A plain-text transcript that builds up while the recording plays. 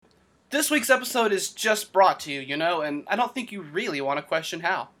This week's episode is just brought to you, and I don't think you really want to question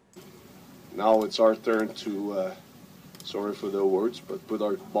how. Now it's our turn to, sorry for the words, but put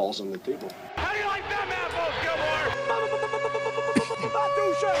our balls on the table. How do you like them apples, Gilmore?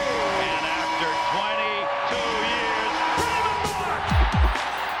 And after 22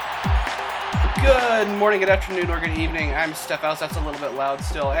 years, Good morning, good afternoon, or good evening. I'm Steph House. That's a little bit loud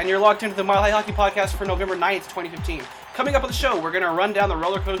still. And you're logged into the Mile High Hockey Podcast for November 9th, 2015. Coming up on the show, we're going to run down the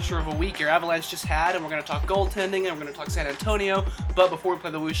roller coaster of a week your Avalanche just had, and we're going to talk goaltending, and we're going to talk San Antonio. But before we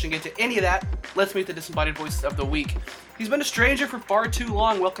play the whoosh and get to any of that, let's meet the disembodied voices of the week. He's been a stranger for far too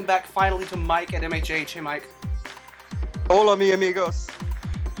long. Welcome back finally to Mike at MHH. Hey, Mike. Hola, mi amigos.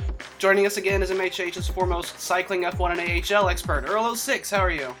 Joining us again is MHH's foremost cycling F1 and AHL expert, Earl06. How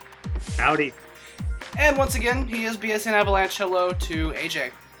are you? Howdy. And once again, he is BSN Avalanche. Hello to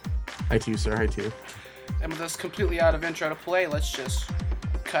AJ. Hi to you, sir. Hi to you. And with us completely out of intro to play, let's just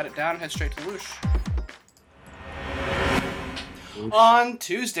cut it down and head straight to the whoosh. On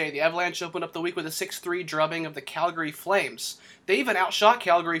Tuesday, the Avalanche opened up the week with a 6-3 drubbing of the Calgary Flames. They even outshot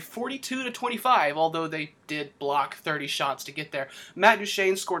Calgary 42-25, although they did block 30 shots to get there. Matt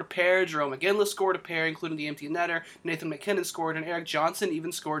Duchene scored a pair, Jerome McGinley scored a pair, including the empty netter, Nathan MacKinnon scored, and Eric Johnson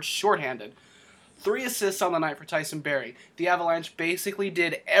even scored shorthanded. 3 assists on the night for Tyson Barrie. The Avalanche basically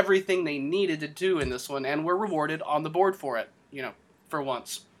did everything they needed to do in this one, and were rewarded on the board for it, for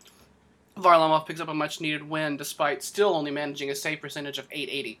once. Varlamov picks up a much-needed win, despite still only managing a save percentage of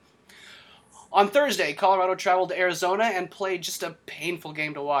 .880. On Thursday, Colorado traveled to Arizona and played just a painful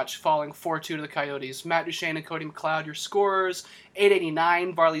game to watch, falling 4-2 to the Coyotes. Matt Duchene and Cody McLeod, your scorers.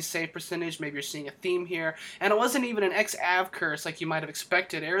 .889, Varley's save percentage, maybe you're seeing a theme here. And it wasn't even an ex-Av curse like you might have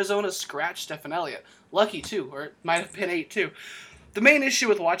expected. Arizona scratched Stephen Elliott. Lucky, too, or it might have been 8-2. The main issue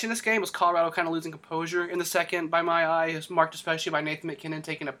with watching this game was Colorado kind of losing composure in the second, by my eye, marked especially by Nathan MacKinnon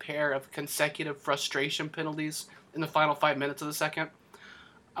taking a pair of consecutive frustration penalties in the final 5 minutes of the second.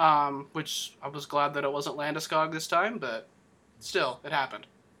 Which I was glad that it wasn't Landeskog this time, but still, it happened.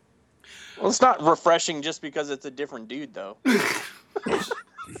 Well, it's not refreshing just because it's a different dude, though.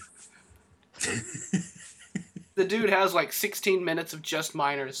 The dude has like 16 minutes of just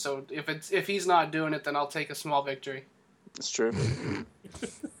minors, so if he's not doing it, then I'll take a small victory. It's true.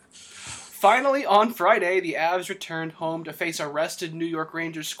 Finally, on Friday, the Avs returned home to face a rested New York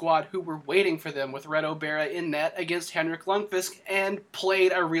Rangers squad who were waiting for them with Red O'Bara in net against Henrik Lundqvist and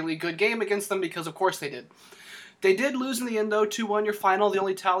played a really good game against them because, of course, they did. They did lose in the end, though, 2-1 your final, the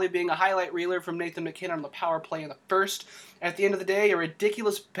only tally being a highlight reeler from Nathan MacKinnon on the power play in the first. At the end of the day, a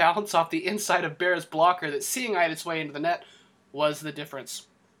ridiculous bounce off the inside of Bara's blocker that, seeing eyed its way into the net, was the difference.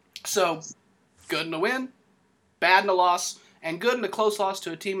 So, good in a win, bad in a loss, and good in a close loss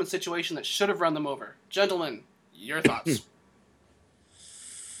to a team and situation that should have run them over. Gentlemen, your thoughts.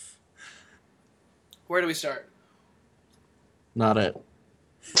 Where do we start? Not it.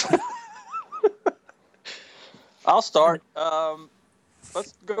 I'll start.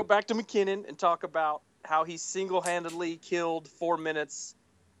 Let's go back to MacKinnon and talk about how he single-handedly killed 4 minutes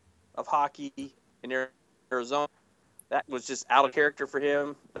of hockey in Arizona. That was just out of character for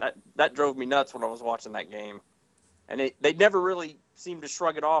him. That drove me nuts when I was watching that game. And they never really seemed to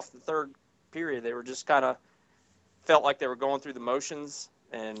shrug it off the third period. They were just kind of felt like they were going through the motions.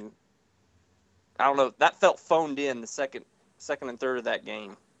 And I don't know, that felt phoned in the second and third of that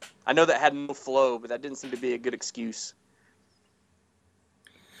game. I know that had no flow, but that didn't seem to be a good excuse.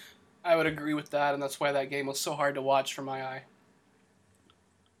 I would agree with that, and that's why that game was so hard to watch for my eye.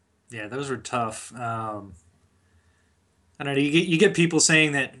 Yeah, those were tough. I don't know. You get people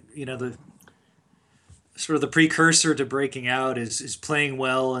saying that the sort of the precursor to breaking out is playing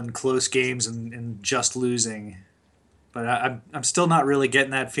well in close games and just losing, but I'm still not really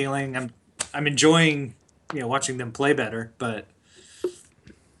getting that feeling. I'm enjoying watching them play better, but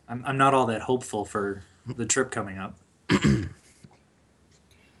I'm not all that hopeful for the trip coming up.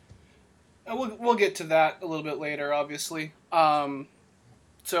 We'll get to that a little bit later, obviously.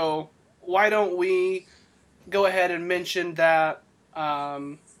 So why don't we go ahead and mention that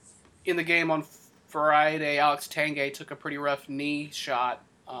in the game on Friday, Alex Tanguay took a pretty rough knee shot,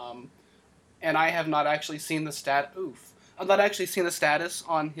 and I have not actually seen the I've not actually seen the status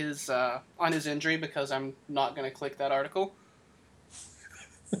on his injury because I'm not going to click that article.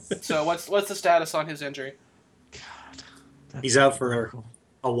 So what's the status on his injury? He's out for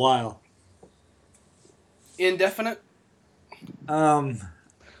a while. Indefinite? We'll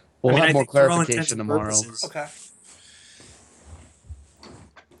have more clarification tomorrow. Okay.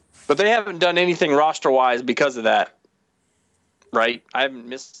 But they haven't done anything roster-wise because of that, right? I haven't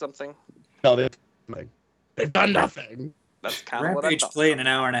missed something. No, they've done nothing. That's kind of what I Rampage thought. play in an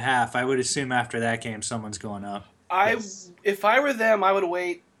hour and a half. I would assume after that game, someone's going up. If I were them, I would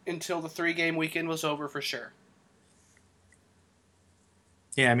wait until the 3-game weekend was over for sure.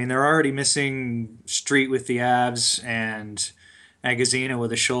 Yeah, I mean, they're already missing Street with the abs and Agazina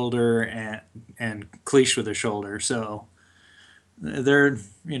with a shoulder and Cleach with a shoulder. So they're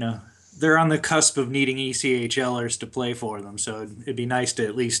on the cusp of needing ECHLers to play for them. So it'd be nice to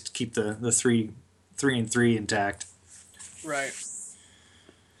at least keep the 3-3 intact. Right.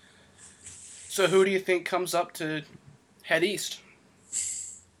 So who do you think comes up to head east?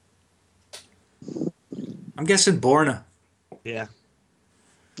 I'm guessing Borna. Yeah.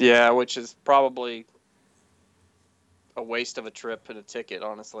 Yeah, which is probably a waste of a trip and a ticket,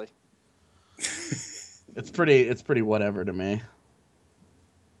 honestly. It's pretty whatever to me.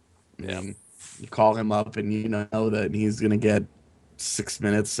 Yeah. You call him up and you know that he's gonna get 6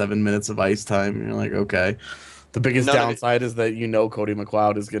 minutes, 7 minutes of ice time. And you're like, okay. The biggest downside is that Cody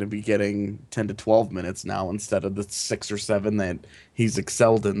McLeod is going to be getting 10 to 12 minutes now instead of the 6 or 7 that he's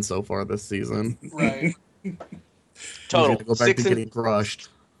excelled in so far this season. Right. Total. Go back to getting crushed.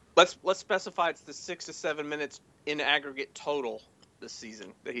 Let's specify it's the 6 to 7 minutes in aggregate total this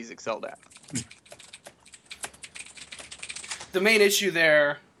season that he's excelled at. The main issue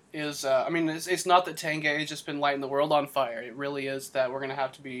there is, it's not that Tanguay has just been lighting the world on fire. It really is that we're going to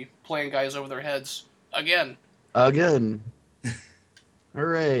have to be playing guys over their heads again.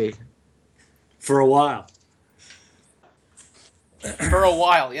 Hooray. For a while. For a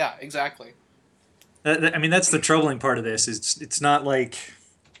while, yeah, exactly. I mean, that's the troubling part of this. It's not like,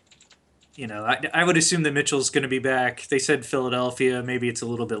 I would assume that Mitchell's going to be back. They said Philadelphia. Maybe it's a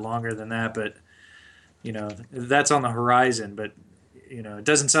little bit longer than that, but, that's on the horizon. But, it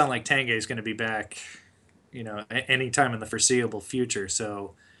doesn't sound like Tanguay is going to be back, any time in the foreseeable future.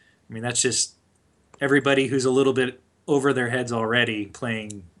 So, I mean, that's just everybody who's a little bit over their heads already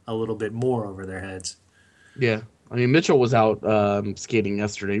playing a little bit more over their heads. Yeah. I mean, Mitchell was out skating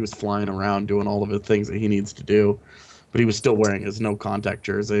yesterday. He was flying around doing all of the things that he needs to do, but he was still wearing his no-contact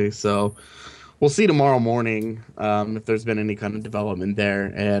jersey. So we'll see tomorrow morning if there's been any kind of development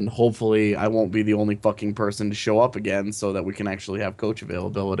there, and hopefully I won't be the only fucking person to show up again so that we can actually have coach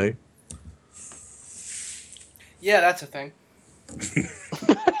availability. Yeah, that's a thing.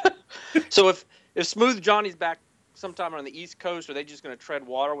 So if Smooth Johnny's back sometime on the East Coast, are they just going to tread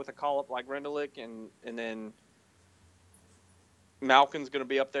water with a call-up like Rendulic, and then Malkin's going to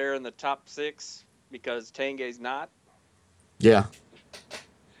be up there in the top 6 because Tanguay's not? Yeah.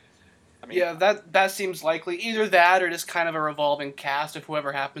 I mean, Yeah, that seems likely. Either that or just kind of a revolving cast of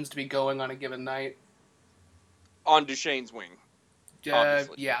whoever happens to be going on a given night. On Duchesne's wing.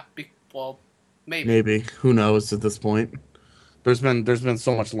 Obviously. Yeah. Well, maybe. Maybe. Who knows at this point? There's been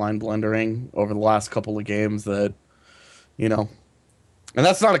so much line blendering over the last couple of games that, and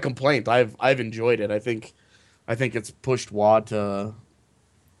that's not a complaint. I've enjoyed it. I think it's pushed Wad to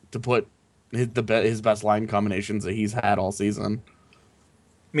put his best line combinations that he's had all season.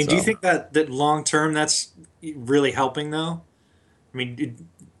 I mean, do you think that long term that's really helping though? I mean,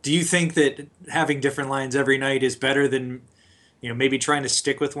 do you think that having different lines every night is better than maybe trying to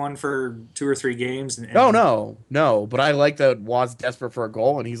stick with one for 2 or 3 games? No. But I like that Wad's desperate for a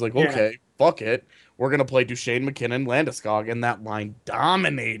goal, and he's like, okay, fuck it. We're going to play Duchesne, McKinnon, Landeskog, and that line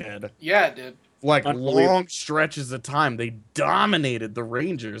dominated. Yeah, it did. Like, long stretches of time, they dominated the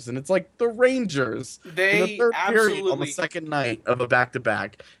Rangers, and it's like the Rangers in the third period on the second night of a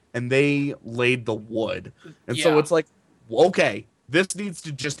back-to-back, and they laid the wood. And so it's like, okay, this needs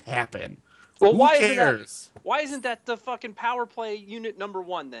to just happen. Well, Who why cares? Why isn't that the fucking power play unit number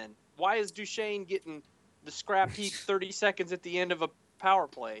 1 then? Why is Duchesne getting the scrap heap 30 seconds at the end of a power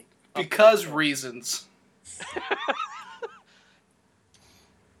play? Because reasons.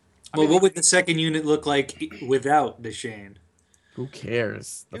 Well, what would the second unit look like without Duchesne? Who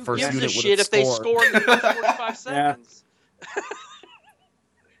cares? The Who first gives unit a would shit have if they scored. score in the first 45 seconds?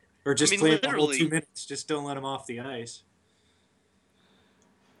 Or just I mean, play the whole literally. 2 minutes. Just don't let them off the ice.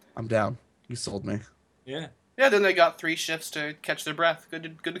 I'm down. You sold me. Yeah. Yeah, then they got 3 shifts to catch their breath. Good to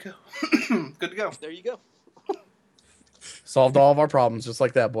go. Good to go. There you go. Solved all of our problems just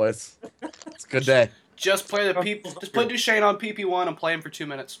like that, boys. It's a good day. Just play just put Duchesne on PP1 and play him for 2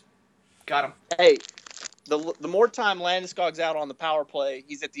 minutes. Got him. Hey, the more time Landeskog's out on the power play,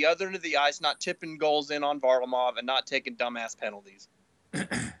 he's at the other end of the ice, not tipping goals in on Varlamov and not taking dumbass penalties.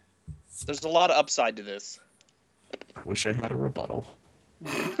 There's a lot of upside to this. I wish I had a rebuttal.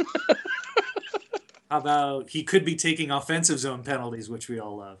 How about he could be taking offensive zone penalties, which we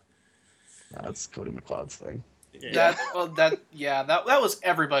all love. That's Cody McLeod's thing. Yeah. That was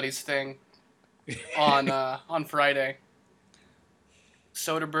everybody's thing on Friday.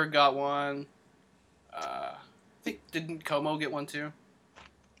 Soderbergh got one. I think didn't Como get one too?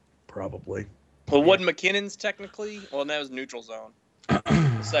 Probably. Well, wasn't McKinnon's technically? Well, that was neutral zone.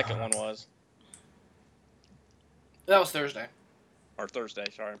 The second one was. That was Thursday. Or Thursday,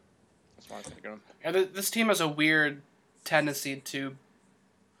 sorry. That's why I was thinking of. Yeah, this team has a weird tendency to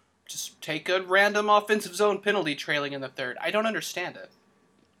just take a random offensive zone penalty trailing in the third. I don't understand it.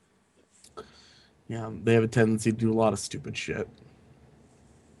 Yeah, they have a tendency to do a lot of stupid shit.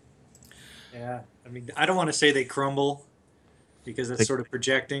 Yeah, I mean, I don't want to say they crumble because that's sort of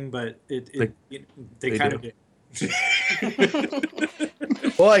projecting, but they kind of do.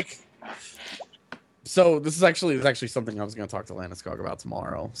 Well, like, so this is actually something I was going to talk to Landeskog about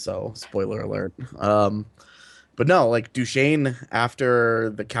tomorrow. So spoiler alert. But no, like Duchesne after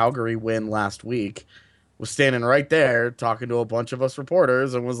the Calgary win last week was standing right there talking to a bunch of us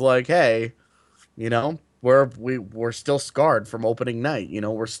reporters and was like, "Hey, you know, we're still scarred from opening night. You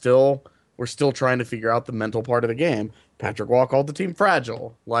know, we're still trying to figure out the mental part of the game." Patrick Waugh called the team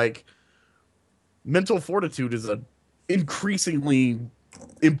fragile. Like, mental fortitude is an increasingly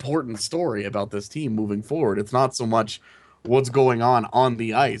important story about this team moving forward. It's not so much what's going on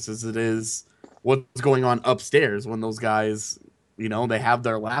the ice as it is what's going on upstairs when those guys, you know, they have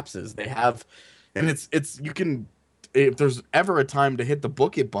their lapses. They have, and it's you can, if there's ever a time to hit the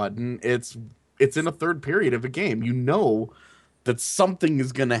book it button, it's in a third period of a game. You know that something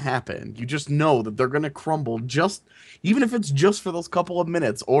is going to happen. You just know that they're going to crumble, just even if it's just for those couple of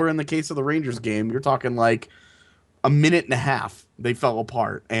minutes, or in the case of the Rangers game, you're talking like a minute and a half they fell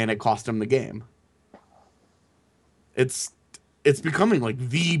apart and it cost them the game. It's becoming like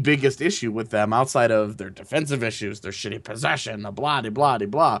the biggest issue with them outside of their defensive issues, their shitty possession, the blah de blah de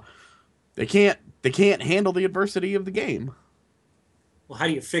blah. They can't handle the adversity of the game. Well, how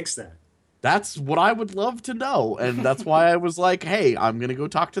do you fix that? That's what I would love to know. And that's why I was like, hey, I'm going to go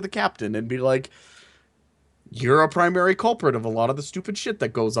talk to the captain and be like, you're a primary culprit of a lot of the stupid shit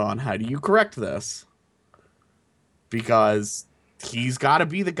that goes on. How do you correct this? Because he's got to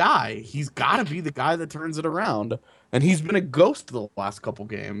be the guy. He's got to be the guy that turns it around. And he's been a ghost the last couple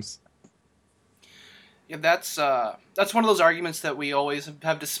games. Yeah, that's one of those arguments that we always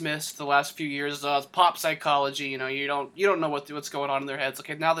have dismissed the last few years. Pop psychology, you know, you don't know what's going on in their heads.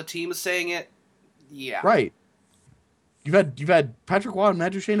 Okay, now the team is saying it. Yeah, right. You've had Patrick Waugh and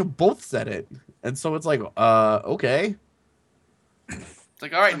Matt Duchene have both said it, and so it's like, okay. It's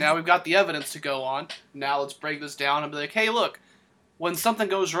like, all right, now we've got the evidence to go on. Now let's break this down and be like, hey, look, when something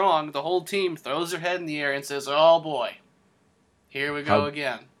goes wrong, the whole team throws their head in the air and says, oh boy, here we go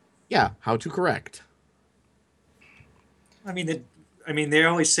again. Yeah, how to correct. I mean, they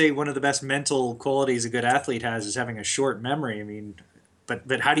always say one of the best mental qualities a good athlete has is having a short memory. I mean,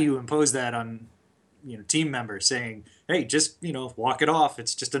 but how do you impose that on, you know, team members saying, hey, just, you know, walk it off.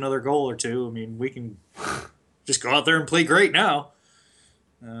 It's just another goal or two. I mean, we can just go out there and play great now.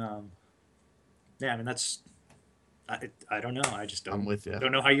 Yeah, I mean, that's, I don't know. I just I'm with you.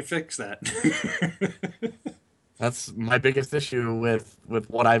 Don't know how you fix that. That's my biggest issue with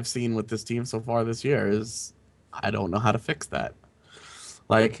what I've seen with this team so far this year is I don't know how to fix that.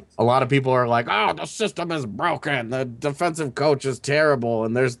 Like, a lot of people are like, oh, the system is broken. The defensive coach is terrible.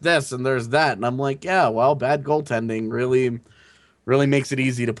 And there's this and there's that. And I'm like, yeah, well, bad goaltending really makes it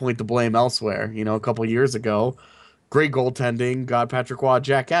easy to point the blame elsewhere. You know, a couple years ago, great goaltending got Patrick Waugh,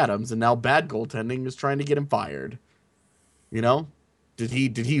 Jack Adams. And now bad goaltending is trying to get him fired. You know? Did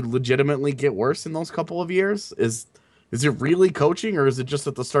he legitimately get worse in those couple of years? Is it really coaching, or is it just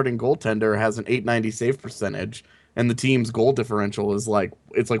that the starting goaltender has an .890 save percentage and the team's goal differential is like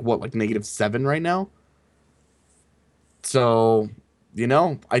 -7 right now? So, you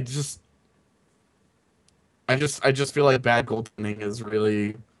know, I just feel like bad goaltending is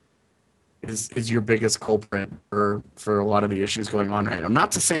really is your biggest culprit for a lot of the issues going on right now.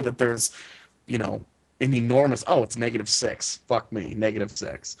 Not to say that there's, you know, an enormous, it's -6. Fuck me,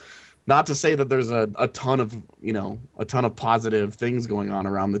 -6. Not to say that there's a ton of positive things going on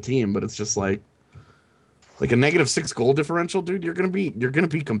around the team, but it's just like a -6 goal differential, dude. You're gonna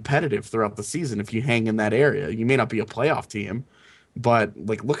be competitive throughout the season if you hang in that area. You may not be a playoff team, but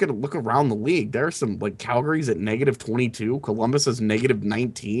like look around the league. There are some, like, Calgary's at -22, Columbus is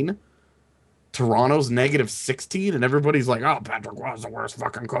 -19. Toronto's -16, and everybody's like, oh, Patrick Waugh's the worst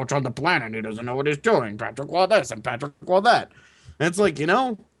fucking coach on the planet. He doesn't know what he's doing. Patrick Waugh this and Patrick Waugh that. And it's like, you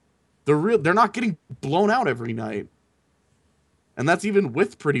know, they're not getting blown out every night. And that's even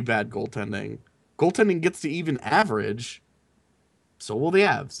with pretty bad goaltending. Goaltending gets to even average, so will the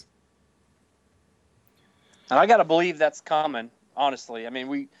Avs. And I got to believe that's coming, honestly. I mean,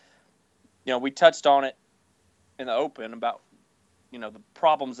 we touched on it in the open about the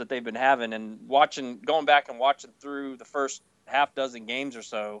problems that they've been having, and going back and watching through the first half dozen games or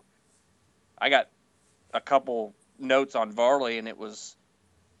so, I got a couple notes on Varley, and it was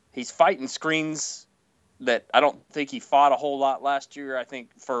he's fighting screens that I don't think he fought a whole lot last year. I think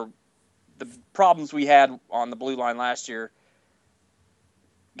for the problems we had on the blue line last year,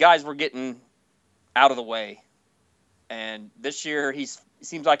 guys were getting out of the way. And this year, he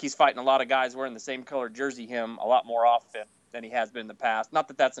seems like he's fighting a lot of guys wearing the same color jersey him a lot more often than he has been in the past. Not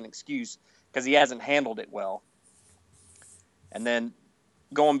that that's an excuse, because he hasn't handled it well. And then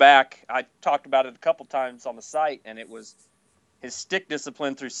going back, I talked about it a couple times on the site, and it was his stick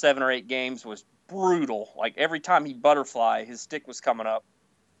discipline through 7 or 8 games was brutal. Like every time he butterfly, his stick was coming up,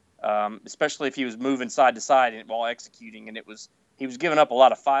 especially if he was moving side to side while executing, and he was giving up a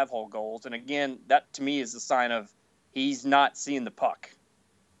lot of 5-hole goals. And again, that to me is a sign of he's not seeing the puck,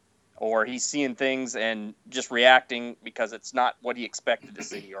 or he's seeing things and just reacting because it's not what he expected to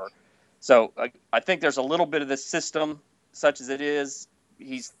see. So I think there's a little bit of this system, such as it is.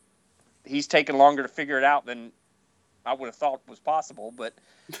 He's taken longer to figure it out than I would have thought was possible. But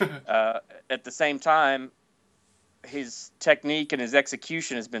at the same time, his technique and his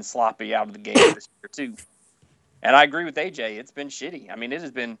execution has been sloppy out of the game this year too. And I agree with AJ. It's been shitty. I mean,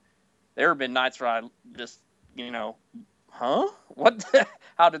 there have been nights where I just, what?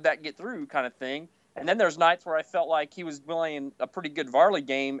 How did that get through kind of thing? And then there's nights where I felt like he was playing a pretty good Varley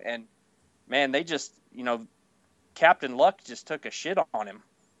game, and man, they just, Captain Luck just took a shit on him,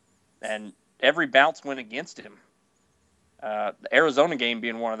 and every bounce went against him. The Arizona game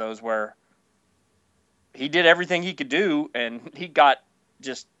being one of those where he did everything he could do, and he got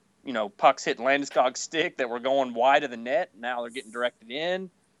just, pucks hitting Landeskog's stick that were going wide of the net. Now they're getting directed in.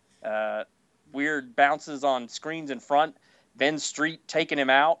 Weird bounces on screens in front. Ben Street taking him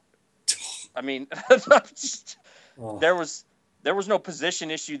out. I mean, there was no position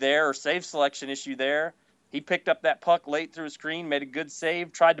issue there or save selection issue there. He picked up that puck late through a screen, made a good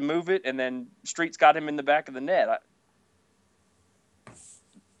save, tried to move it, and then Street's got him in the back of the net.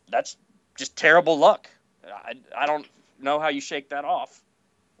 That's just terrible luck. I don't know how you shake that off.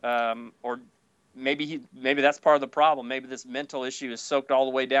 Or maybe that's part of the problem. Maybe this mental issue is soaked all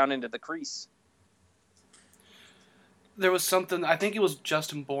the way down into the crease. There was something, I think it was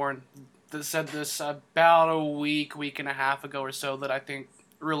Justin Bourne, that said this about a week and a half ago or so that I think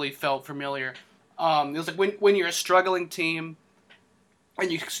really felt familiar. It was like when you're a struggling team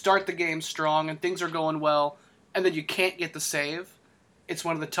and you start the game strong and things are going well and then you can't get the save, it's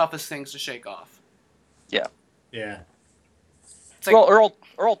one of the toughest things to shake off. Yeah. Yeah. Like, well,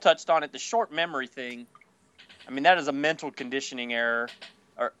 Earl touched on it. The short memory thing, I mean, that is a mental conditioning error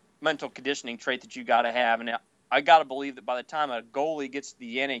or mental conditioning trait that you got to have. And I got to believe that by the time a goalie gets to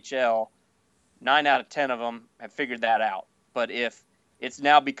the NHL, 9 out of 10 of them have figured that out. But if it's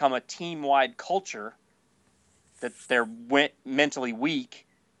now become a team-wide culture that they're mentally weak,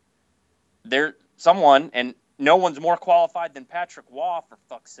 and no one's more qualified than Patrick Waugh, for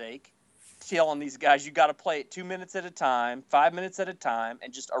fuck's sake, telling these guys you got to play it 2 minutes at a time, 5 minutes at a time,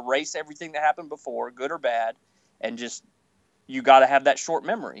 and just erase everything that happened before, good or bad, and just you got to have that short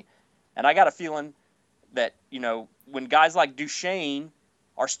memory. And I got a feeling that, when guys like Duchesne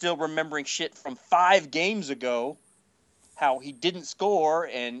are still remembering shit from 5 games ago, how he didn't score,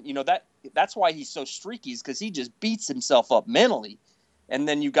 and, that's why he's so streaky, is because he just beats himself up mentally. And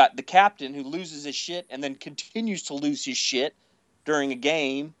then you got the captain who loses his shit and then continues to lose his shit during a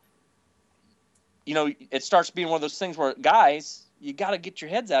game. It starts being one of those things where, guys, you got to get your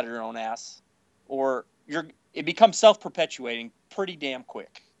heads out of your own ass, or it becomes self-perpetuating pretty damn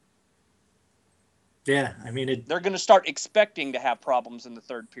quick. Yeah, I mean, they're going to start expecting to have problems in the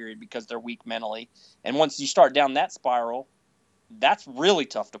third period because they're weak mentally. And once you start down that spiral, that's really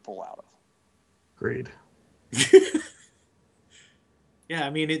tough to pull out of. Agreed. Yeah, I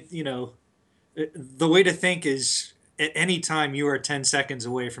mean, the way to think is at any time you are 10 seconds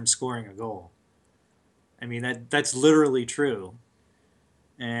away from scoring a goal. I mean, that's literally true.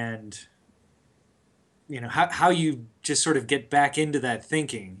 And, how you just sort of get back into that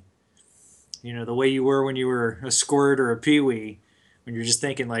thinking, the way you were when you were a squirt or a peewee, when you're just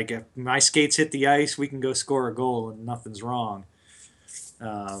thinking, like, if my skates hit the ice, we can go score a goal and nothing's wrong.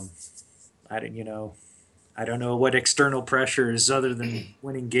 I don't know what external pressures other than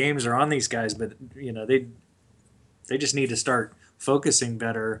winning games are on these guys, but, they just need to start focusing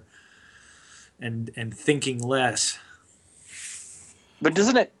better and thinking less. But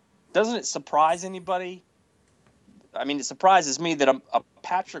doesn't it surprise anybody? I mean, it surprises me that a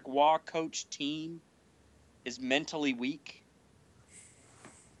Patrick Waugh coach team is mentally weak.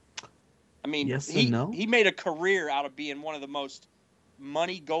 I mean, yes and no. He made a career out of being one of the most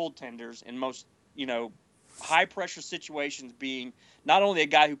money goaltenders in most, high pressure situations, being not only a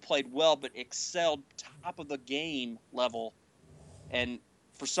guy who played well but excelled top of the game level. And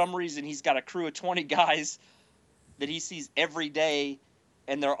for some reason, he's got a crew of 20 guys that he sees every day,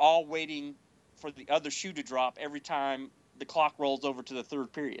 and they're all waiting for the other shoe to drop every time the clock rolls over to the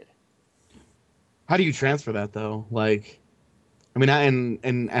third period. How do you transfer that though? Like, I mean,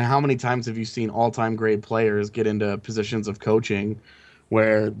 and how many times have you seen all-time great players get into positions of coaching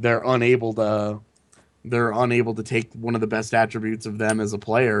where they're unable to take one of the best attributes of them as a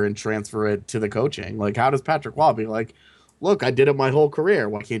player and transfer it to the coaching? Like, how does Patrick Waugh be like, look, I did it my whole career.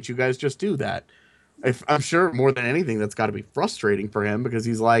 Why can't you guys just do that? I'm sure more than anything, that's got to be frustrating for him, because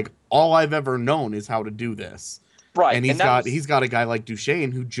he's like, all I've ever known is how to do this. Right. And he's got a guy like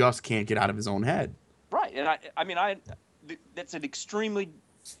Duchesne who just can't get out of his own head. Right. And I mean, that's an extremely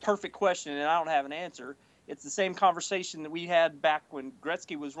perfect question, and I don't have an answer. It's the same conversation that we had back when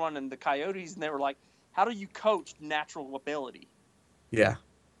Gretzky was running the Coyotes, and they were like, how do you coach natural ability? Yeah.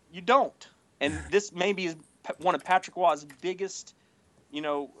 You don't. And this maybe is one of Patrick Waugh's biggest,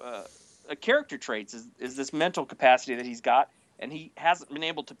 character traits is this mental capacity that he's got, and he hasn't been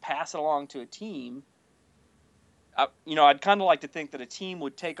able to pass it along to a team. I'd kind of like to think that a team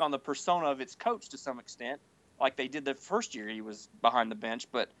would take on the persona of its coach to some extent, like they did the first year he was behind the bench.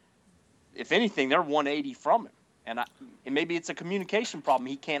 But if anything, they're 180 from him, and maybe it's a communication problem.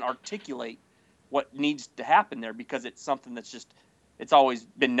 He can't articulate what needs to happen there because it's something that's just it's always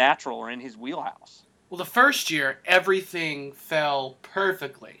been natural or in his wheelhouse. Well, the first year, everything fell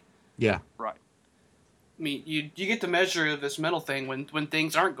perfectly. Yeah. Right. I mean, you get the measure of this mental thing when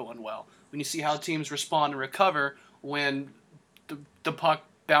things aren't going well. When you see how teams respond and recover when the puck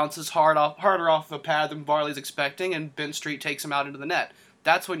bounces harder off the pad than Varley's expecting, and Ben Street takes him out into the net.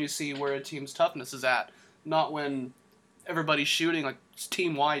 That's when you see where a team's toughness is at, not when everybody's shooting like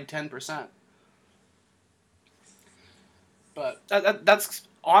team-wide 10%. But that's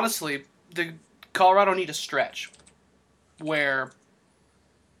honestly, the Colorado need a stretch where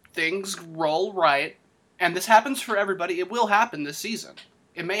things roll right, and this happens for everybody. It will happen this season.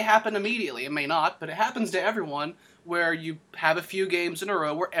 It may happen immediately, it may not, but it happens to everyone, where you have a few games in a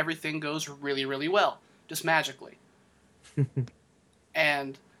row where everything goes really, really well, just magically.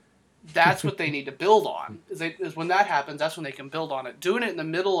 And that's what they need to build on. Is when that happens, that's when they can build on it. Doing it in the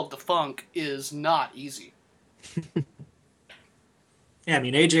middle of the funk is not easy. Yeah, I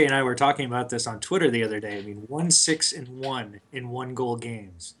mean, AJ and I were talking about this on Twitter the other day. I mean, 1-6-1 in 1-goal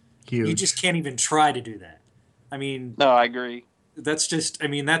games. Huge. You just can't even try to do that. I mean, No, I agree. that's just. I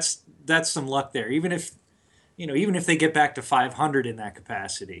mean, that's some luck there. Even if they get back to 500 in that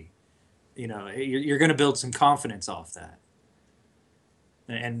capacity, you're going to build some confidence off that,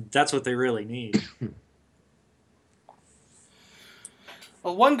 and that's what they really need.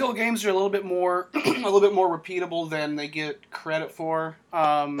 Well, 1-goal games are a little bit more repeatable than they get credit for,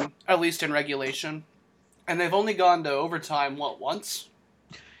 at least in regulation. And they've only gone to overtime, once?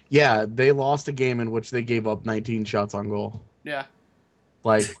 Yeah, they lost a game in which they gave up 19 shots on goal. Yeah.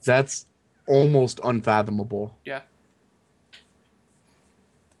 Like, that's almost unfathomable. Yeah.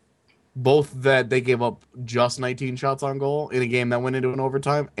 Both that they gave up just 19 shots on goal in a game that went into an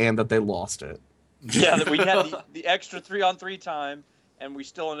overtime, and that they lost it. Yeah, that we had the extra 3-on-3 time, and we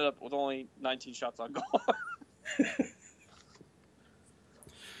still ended up with only 19 shots on goal.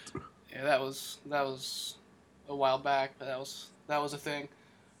 Yeah, that was a while back, but that was a thing.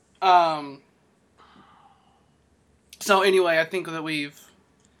 So anyway, I think that we've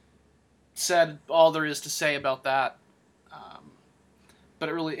said all there is to say about that. But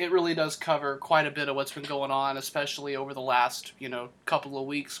it really does cover quite a bit of what's been going on, especially over the last couple of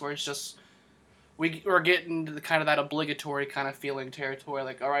weeks, where it's just we're getting to the kind of that obligatory kind of feeling territory.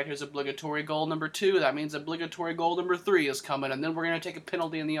 Like, all right, here's obligatory goal number 2. That means obligatory goal number 3 is coming, and then we're gonna take a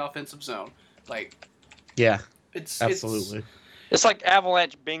penalty in the offensive zone. Like, Yeah, it's absolutely. It's like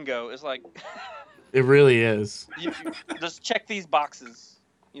Avalanche bingo. It's like It really is. you just check these boxes.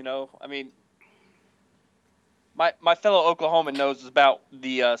 I mean, my fellow Oklahoman knows about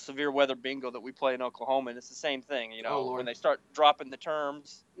the severe weather bingo that we play in Oklahoma, and it's the same thing. Oh, Lord. When they start dropping the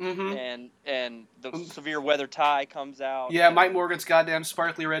terms, Mm-hmm. and the severe weather tie comes out. Yeah, Mike Morgan's goddamn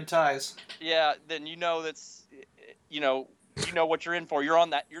sparkly red ties. Yeah, then that's what you're in for. You're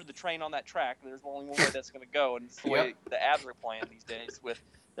the train on that track. There's only one way that's going to go, and it's the way the Avs are playing these days.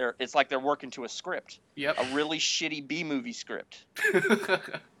 It's like they're working to a script. Yep. A really shitty B-movie script.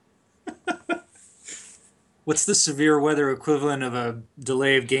 What's the severe weather equivalent of a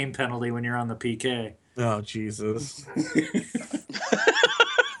delay of game penalty when you're on the PK? Oh, Jesus.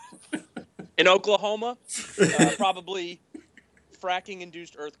 In Oklahoma, probably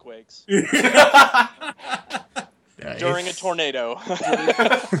fracking-induced earthquakes Nice. during a tornado.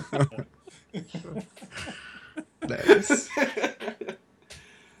 Nice.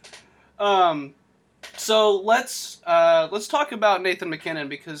 So let's talk about Nathan MacKinnon,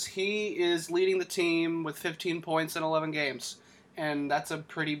 because he is leading the team with 15 points in 11 games, and that's a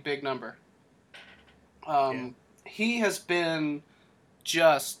pretty big number. He has been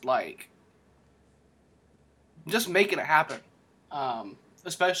just making it happen,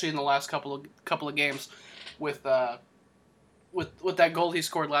 especially in the last couple of games with that goal he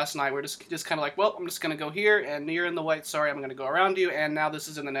scored last night. We're just kind of like, well, I'm just gonna go here, and you're in the white. Sorry, I'm gonna go around you, and now this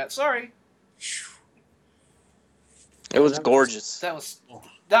is in the net. Sorry. It was gorgeous. That was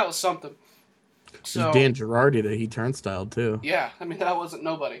something. So It's Dan Girardi that he turnstile too. yeah, I mean that wasn't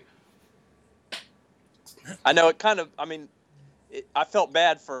nobody. I know it kind of. I mean, I felt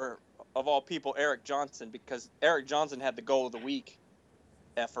bad for, of all people, Eric Johnson, because Eric Johnson had the goal of the week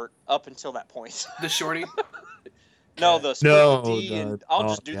effort up until that point. The shorty. No, the No, split D, and I'll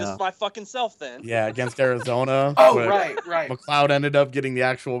just do yeah. this my fucking self then. Yeah, against Arizona. Oh, but right. McLeod ended up getting the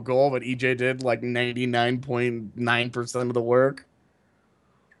actual goal, but EJ did like 99.9% of the work.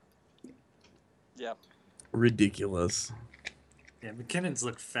 Yeah. Ridiculous. Yeah, McKinnon's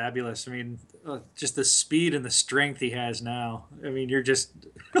looked fabulous. I mean, just the speed and the strength he has now. I mean, you're just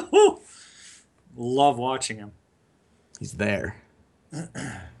love watching him. He's there.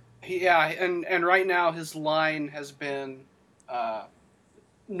 Yeah, and right now his line has been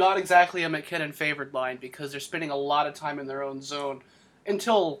not exactly a McKinnon favored line, because they're spending a lot of time in their own zone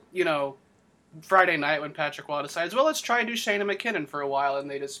until, Friday night when Patrick Waugh decides, well, let's try Duchesne and McKinnon for a while, and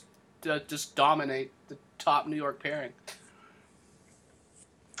they just dominate the top New York pairing.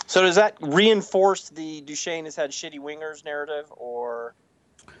 So does that reinforce the Duchesne has had shitty wingers narrative, or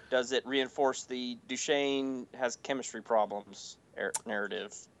does it reinforce the Duchesne has chemistry problems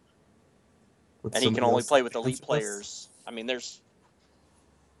narrative? And he can only play with elite players. I mean,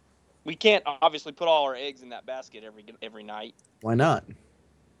 we can't obviously put all our eggs in that basket every night. Why not?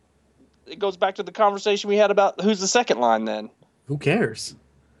 It goes back to the conversation we had about who's the second line then. Who cares?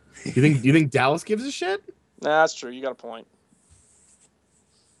 You think Dallas gives a shit? Nah, that's true. You got a point.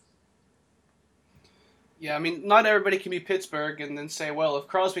 Yeah, I mean, not everybody can be Pittsburgh and then say, well, if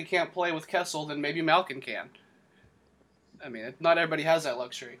Crosby can't play with Kessel, then maybe Malkin can. I mean, not everybody has that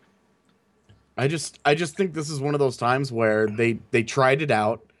luxury. I just think this is one of those times where they tried it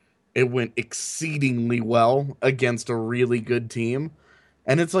out. It went exceedingly well against a really good team.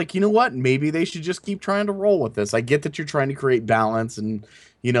 And it's like, you know what? Maybe they should just keep trying to roll with this. I get that you're trying to create balance and,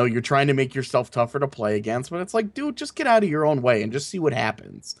 you're trying to make yourself tougher to play against. But it's like, dude, just get out of your own way and just see what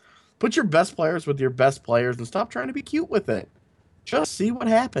happens. Put your best players with your best players and stop trying to be cute with it. Just see what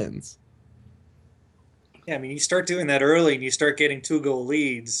happens. Yeah, I mean, you start doing that early and you start getting 2-goal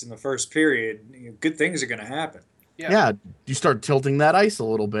leads in the first period, good things are going to happen. Yeah, you start tilting that ice a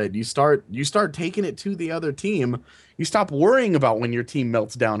little bit. You start taking it to the other team. You stop worrying about when your team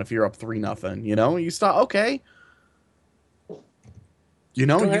melts down if you're up 3-0. You stop. Okay.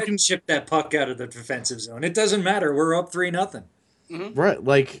 Go ahead and chip that puck out of the defensive zone. It doesn't matter. We're up 3-0. Mm-hmm. Right?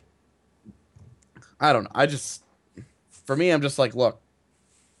 Like, I don't know. For me, I'm just like, look,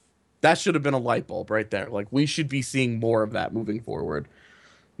 that should have been a light bulb right there. Like, we should be seeing more of that moving forward.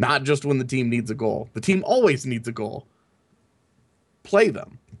 Not just when the team needs a goal. The team always needs a goal. Play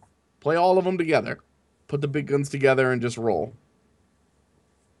them. Play all of them together. Put the big guns together and just roll.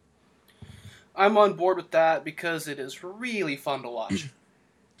 I'm on board with that because it is really fun to watch.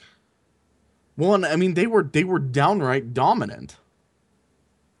 Well, and I mean, they were downright dominant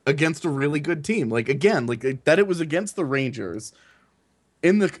against a really good team. Like, again, like that it was against the Rangers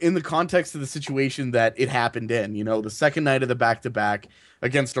in the context of the situation that it happened in, the second night of the back-to-back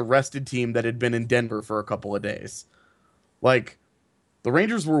against a rested team that had been in Denver for a couple of days. Like, the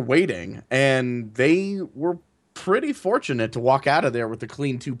Rangers were waiting, and they were pretty fortunate to walk out of there with a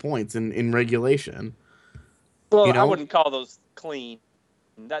clean 2 points in regulation. Well, I wouldn't call those clean.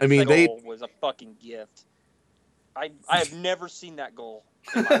 That goal was a fucking gift. I have never seen that goal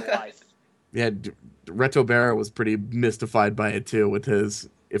in my life. Yeah, Reto Berra was pretty mystified by it too with his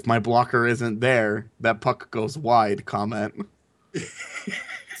 "if my blocker isn't there, that puck goes wide" comment.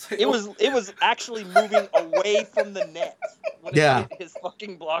 It was actually moving away from the net when it hit his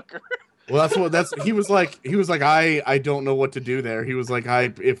fucking blocker. Well, he was like I don't know what to do there. He was like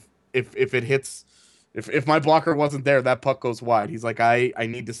if it hits if my blocker wasn't there, that puck goes wide. He's like I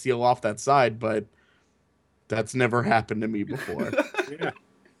need to seal off that side, but that's never happened to me before.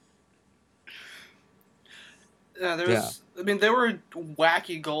 Yeah, I mean, there were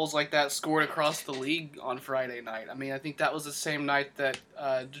wacky goals like that scored across the league on Friday night. I mean, I think that was the same night that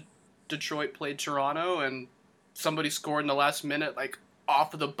Detroit played Toronto, and somebody scored in the last minute, like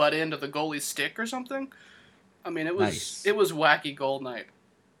off of the butt end of the goalie's stick or something. I mean, it was wacky goal night.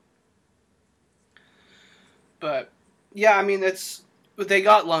 But yeah, I mean, they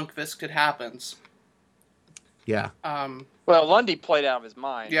got Lundqvist. It happens. Yeah. Well, Lundy played out of his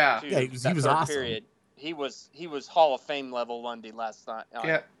mind. Yeah. too, Yeah, he was that third awesome. Period. He was Hall of Fame level Lundy last night.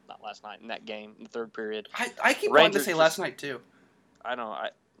 Yeah. Not last night, in that game, in the third period. I keep wanting to Rangers say just- last night too. I know,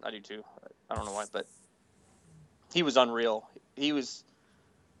 I do too. I don't know why, but he was unreal. He was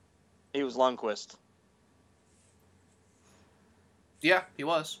Lundqvist. Yeah, he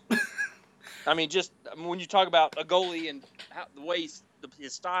was. I mean, when you talk about a goalie and the way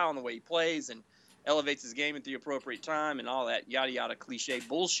his style and the way he plays and elevates his game at the appropriate time and all that yada yada cliche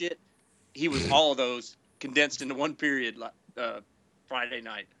bullshit, he was all of those condensed into one period Friday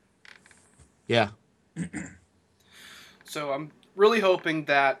night. Yeah. So I'm really hoping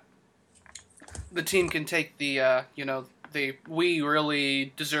that the team can take the we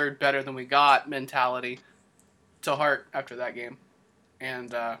really deserved better than we got mentality to heart after that game, and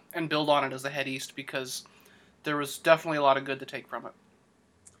build on it as they head east, because there was definitely a lot of good to take from it.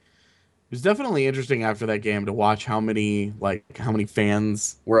 It was definitely interesting after that game to watch how many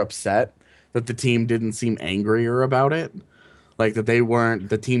fans were upset that the team didn't seem angrier about it. Like that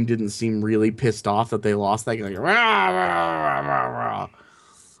the team didn't seem really pissed off that they lost that game. Like, rah, rah, rah, rah.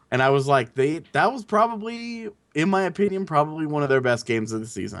 And I was like, that was probably, in my opinion, probably one of their best games of the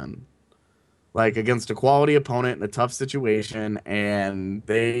season. Like against a quality opponent in a tough situation, and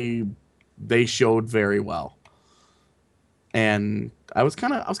they showed very well. And I was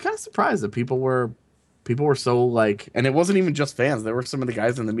kind of surprised that people were so like, and it wasn't even just fans. There were some of the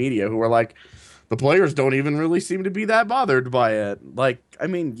guys in the media who were like, the players don't even really seem to be that bothered by it. Like, I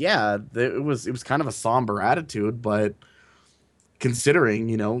mean, yeah, it was kind of a somber attitude, but considering,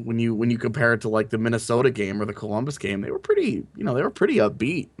 when you compare it to like the Minnesota game or the Columbus game, they were pretty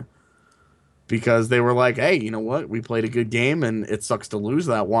upbeat, because they were like, hey, you know what? We played a good game, and it sucks to lose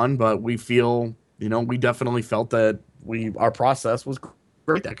that one, but we feel, we definitely felt that our process was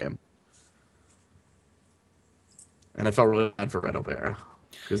great that game. And I felt really bad for Red O'Bara,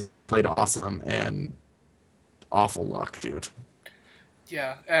 because he played awesome, and awful luck, dude.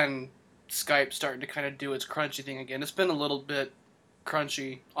 Yeah, and Skype starting to kind of do its crunchy thing again. It's been a little bit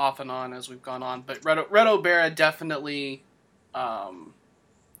crunchy off and on as we've gone on, but Red O'Bara definitely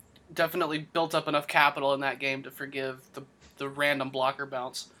built up enough capital in that game to forgive the random blocker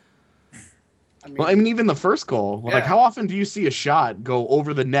bounce. I mean, even the first goal, like, how often do you see a shot go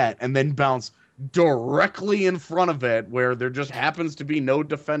over the net and then bounce directly in front of it, where there just happens to be no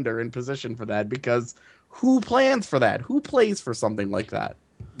defender in position for that? Because who plans for that? Who plays for something like that?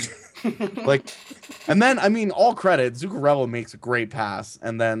 Like, and then, I mean, all credit, Zuccarello makes a great pass,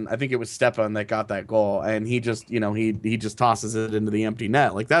 and then I think it was Stepan that got that goal, and he just, he just tosses it into the empty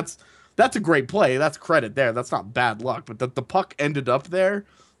net. Like, that's a great play. That's credit there. That's not bad luck. But the puck ended up there,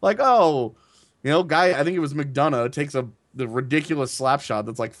 like, oh, guy, I think it was McDonough, takes the ridiculous slap shot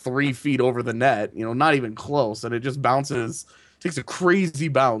that's like 3 feet over the net, not even close, and it just takes a crazy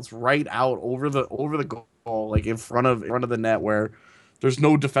bounce right out over the goal, like in front of the net, where there's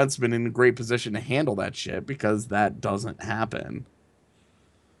no defenseman in a great position to handle that shit, because that doesn't happen.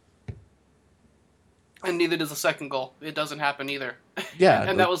 And neither does the second goal. It doesn't happen either. Yeah.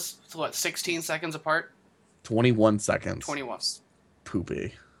 And that was, 16 seconds apart? 21 seconds. 21.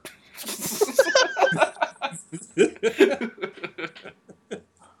 Poopy. It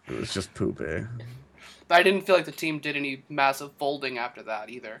was just poopy. I didn't feel like the team did any massive folding after that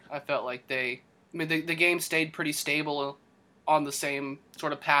either. I felt like the game stayed pretty stable on the same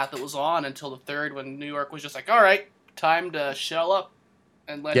sort of path it was on until the third, when New York was just like, all right, time to shell up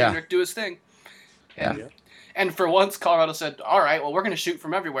and let Henrik do his thing. And for once, Colorado said, all right, well, we're going to shoot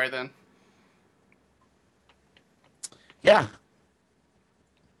from everywhere then. Yeah.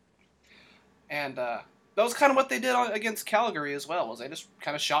 And that was kind of what they did against Calgary as well, was they just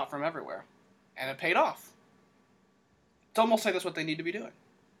kind of shot from everywhere. And it paid off. It's almost like that's what they need to be doing.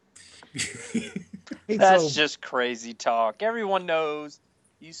 That's just crazy talk. Everyone knows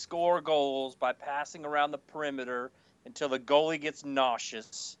you score goals by passing around the perimeter until the goalie gets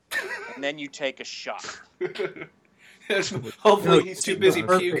nauseous, and then you take a shot. Hopefully he's too busy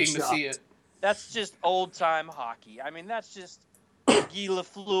Perfect puking to shot. see it. That's just old-time hockey. I mean, that's just Guy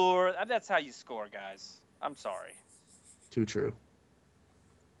Lafleur. That's how you score, guys. I'm sorry. Too true.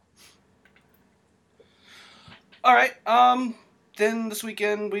 All right. Then this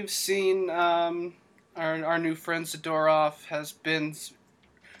weekend we've seen Our new friend Zadorov has been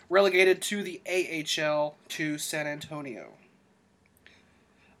relegated to the AHL to San Antonio.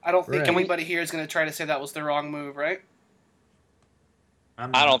 I don't think Right. anybody here is going to try to say that was the wrong move, right?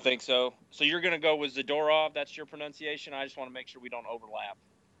 I don't think so. So you're going to go with Zadorov? That's your pronunciation? I just want to make sure we don't overlap.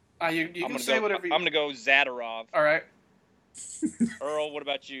 You can say whatever you... I'm going to go Zadorov. All right. Earl, what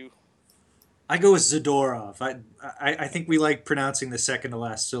about you? I go with Zadorov. I think we like pronouncing the second to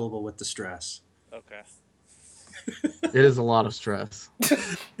last syllable with the stress. Okay. It is a lot of stress.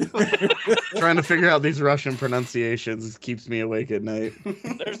 Trying to figure out these Russian pronunciations keeps me awake at night.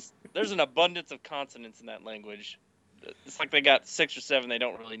 There's an abundance of consonants in that language. It's like they got 6 or 7 they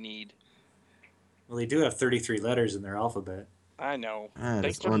don't really need. Well, they do have 33 letters in their alphabet. I know. That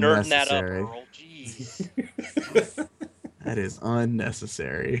Thanks is for nerding that up, unnecessary. Earl. Jeez. That is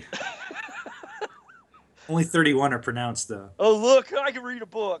unnecessary. Only 31 are pronounced, though. Oh, look, I can read a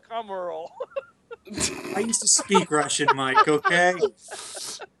book. I'm Earl. I used to speak Russian, Mike, okay?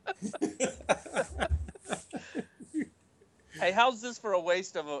 Hey, how's this for a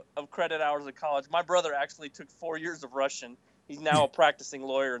waste of credit hours at college? My brother actually took 4 years of Russian. He's now a practicing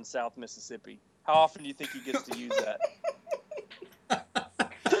lawyer in South Mississippi. How often do you think he gets to use that?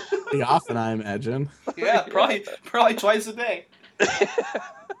 Pretty often, I imagine. Yeah, probably twice a day. I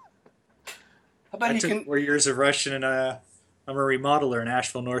bet I he took can. 4 years of Russian, and I'm a remodeler in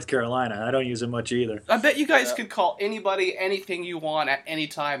Asheville, North Carolina. I don't use it much either. I bet you guys could call anybody anything you want at any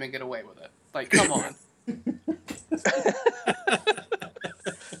time and get away with it. Like, come on.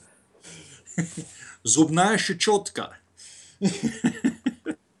 Zubная щетка.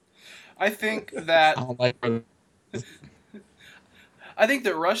 I think that I don't like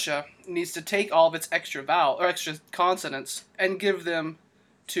Russia needs to take all of its extra extra consonants and give them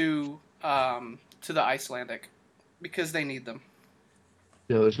to the Icelandic because they need them.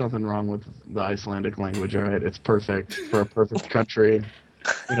 Yeah, there's nothing wrong with the Icelandic language, all right? It's perfect for a perfect country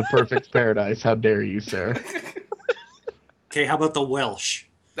in a perfect paradise. How dare you, sir? Okay, how about the Welsh?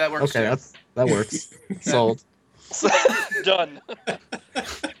 That works. Okay, too. that works. Sold. Done.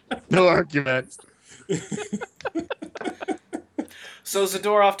 No argument. So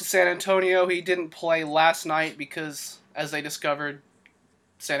Zadorov to San Antonio. He didn't play last night because, as they discovered,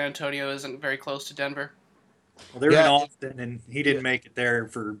 San Antonio isn't very close to Denver. Well, they're in Austin, and he didn't make it there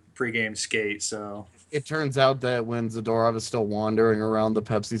for pregame skate, so... It turns out that when Zadorov is still wandering around the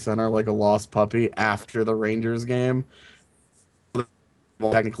Pepsi Center like a lost puppy after the Rangers game,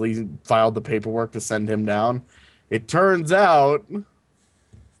 technically filed the paperwork to send him down. It turns out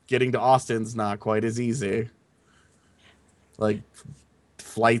getting to Austin's not quite as easy. Like,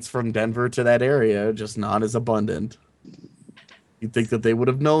 flights from Denver to that area just not as abundant. You'd think that they would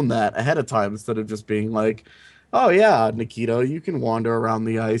have known that ahead of time instead of just being like, oh yeah, Nikita, you can wander around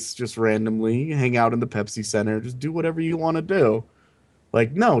the ice just randomly, hang out in the Pepsi Center, just do whatever you want to do.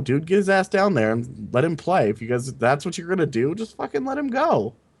 Like, no, dude, get his ass down there and let him play. If you guys, that's what you're going to do, just fucking let him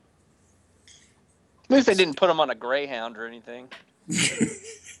go. At least they didn't put him on a Greyhound or anything.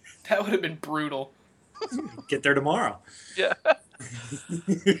 That would have been brutal. Get there tomorrow. Yeah.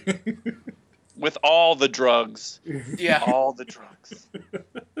 With all the drugs. Yeah. All the drugs.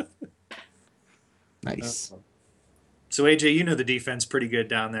 Nice. So, AJ, you know the defense pretty good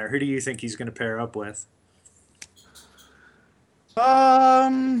down there. Who do you think he's going to pair up with?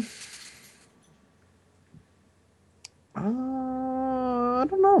 I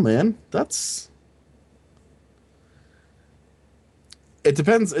don't know, man. It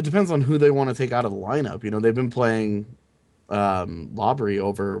depends. It depends on who they want to take out of the lineup. You know, they've been playing Laubry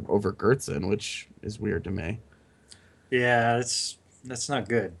over Gertzen, which is weird to me. Yeah, that's not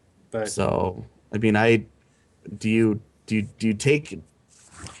good. But So, I mean, do you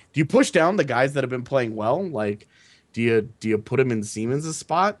push down the guys that have been playing well? Like, do you put him in Siemens'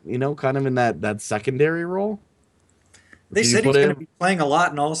 spot? You know, kind of in that secondary role. they said he's going to be playing a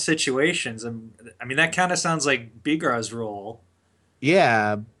lot in all situations. And I mean, that kind of sounds like Bigra's role.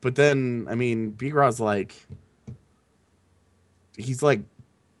 Yeah, but then I mean, Bigra's he's like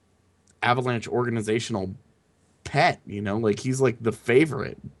Avalanche organizational pet, you know, like he's like the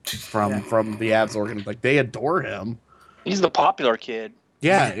favorite from the Avs organ. Like they adore him. He's the popular kid.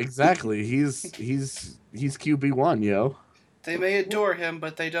 Yeah, exactly. He's QB1, yo. They may adore him,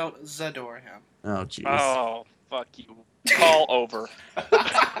 but they don't zadore him. Oh jeez. Oh, fuck you. Call over.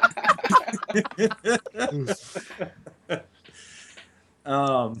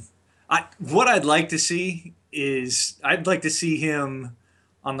 What I'd like to see is I'd like to see him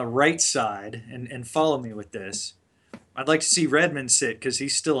on the right side, and follow me with this. I'd like to see Redmond sit because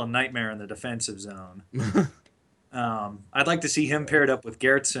he's still a nightmare in the defensive zone. I'd like to see him paired up with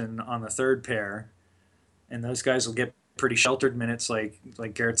Gertson on the third pair. and those guys will get pretty sheltered minutes like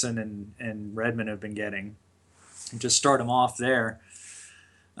Gertson and Redmond have been getting. And just start them off there.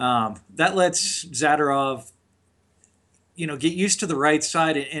 That lets Zadorov, get used to the right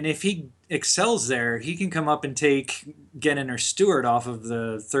side, and if he excels there, he can come up and take Gennon or Stewart off of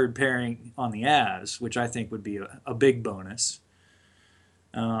the third pairing on the Avs, which I think would be a big bonus.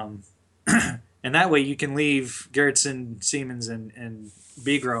 And that way you can leave Gertson, Siemens, and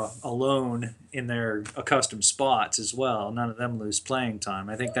Bigra alone in their accustomed spots as well. None of them lose playing time.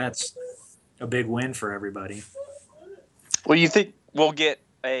 I think that's a big win for everybody. Well, you think we'll get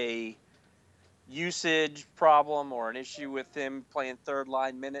a usage problem or an issue with him playing third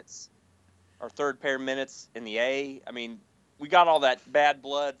line minutes or third pair minutes in the A? I mean, we got all that bad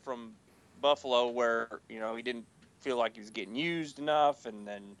blood from Buffalo where, he didn't feel like he was getting used enough, and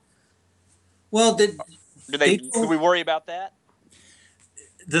then well, do we worry about that?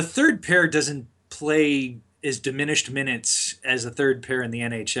 The third pair doesn't play as diminished minutes as a third pair in the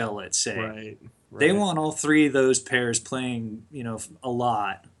NHL, let's say. Right. They want all three of those pairs playing, a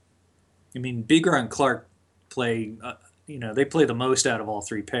lot. I mean, Bigra and Clark play, they play the most out of all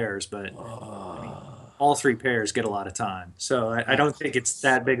three pairs, but all three pairs get a lot of time. So I don't think it's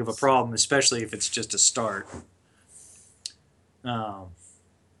that big of a problem, especially if it's just a start. But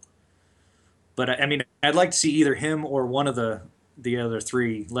I mean, I'd like to see either him or one of the other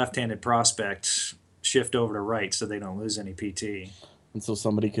three left-handed prospects shift over to right so they don't lose any PT. And so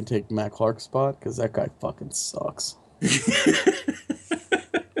somebody can take Matt Clark's spot, because that guy fucking sucks.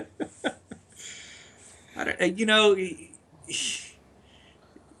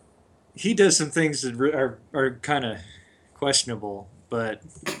 He does some things that are kind of questionable, but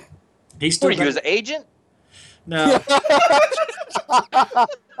he's still. What are you, his agent? No.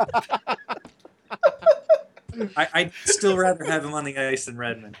 I'd still rather have him on the ice than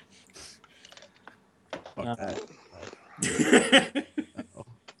Redmond. Fuck that.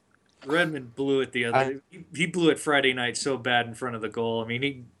 Redmond blew it the other. He blew it Friday night so bad in front of the goal. I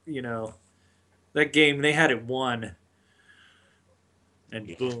mean, that game they had it won,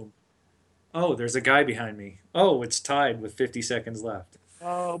 and boom. Oh, there's a guy behind me. Oh, it's tied with 50 seconds left.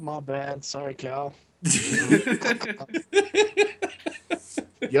 Oh, my bad. Sorry, Cal.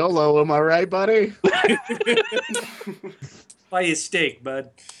 YOLO, am I right, buddy? Buy you a steak, bud.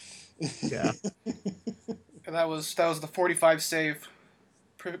 Yeah. And that was the 45 save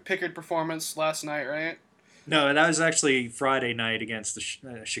Pickard performance last night, right? No, that was actually Friday night against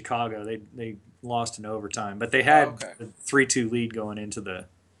the Chicago. They lost in overtime, but they had a 3-2 lead going into the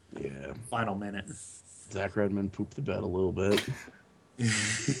final minute. Zach Redmond pooped the bed a little bit.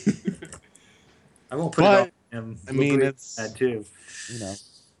 I won't put it on him. I mean, it's bad too.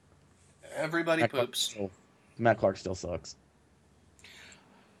 Everybody poops. Matt Clark still sucks.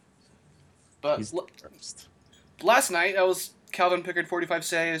 But last night, that was Calvin Pickard, 45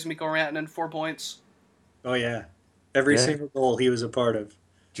 saves, Mikko Rantanen, 4 points. Oh, yeah. Every single goal he was a part of.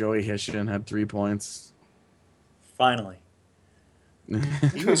 Joey Hishkin had 3 points. Finally.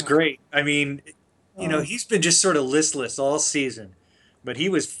 He was great. I mean, he's been just sort of listless all season, but he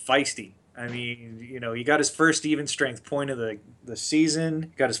was feisty. I mean, he got his first even strength point of the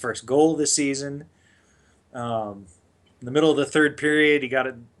season, got his first goal this season. In the middle of the third period, he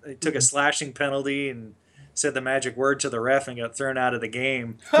took a slashing penalty and said the magic word to the ref and got thrown out of the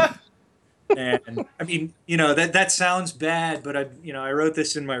game. And I mean, that sounds bad, but I wrote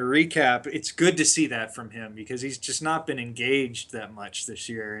this in my recap. It's good to see that from him because he's just not been engaged that much this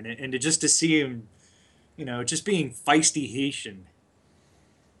year, and to see him, just being feisty Haitian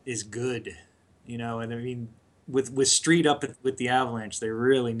is good, and I mean, with Street up with the Avalanche, they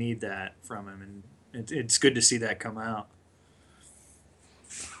really need that from him, and it's good to see that come out.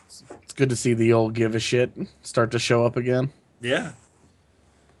 It's good to see the old give a shit start to show up again. Yeah.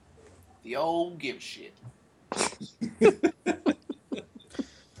 The old give a shit.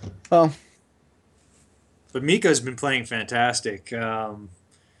 Well, but Mikko's been playing fantastic.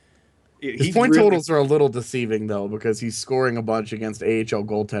 His point totals are a little deceiving, though, because he's scoring a bunch against AHL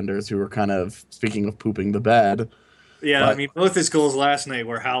goaltenders who are kind of, speaking of pooping the bed. Yeah, I mean, both his goals last night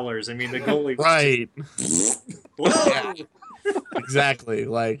were howlers. I mean, the goalie... Right. Yeah. Exactly.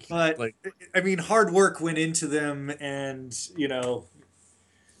 But, I mean, hard work went into them, and,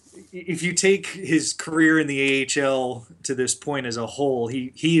 if you take his career in the AHL to this point as a whole,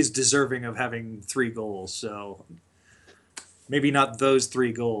 he is deserving of having 3 goals. So maybe not those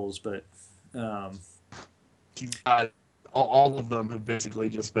 3 goals, but all of them have basically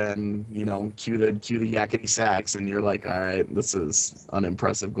just been, cue the yakety sacks, and you're like, all right, this is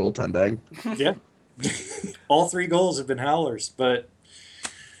unimpressive goaltending. Yeah. All 3 goals have been howlers, but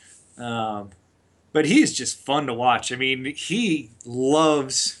but he is just fun to watch. I mean, he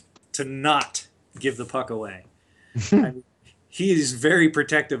loves to not give the puck away. I mean, he is very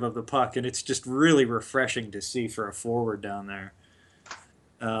protective of the puck, and it's just really refreshing to see for a forward down there.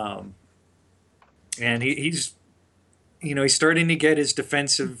 And he's he's starting to get his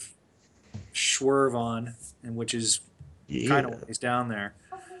defensive swerve on, and which is kind of why he's down there.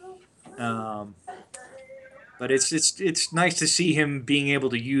 But it's nice to see him being able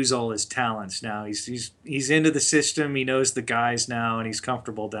to use all his talents now. He's into the system. He knows the guys now, and he's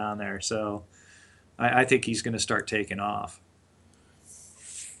comfortable down there. So I think he's going to start taking off.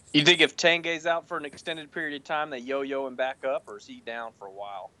 You think if Tanguay's out for an extended period of time, they yo-yo him back up, or is he down for a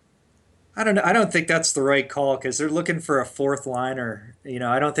while? I don't know. I don't think that's the right call because they're looking for a fourth liner.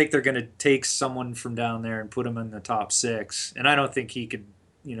 I don't think they're going to take someone from down there and put him in the top six. And I don't think he could,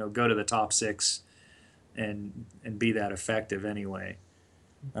 go to the top six and be that effective anyway.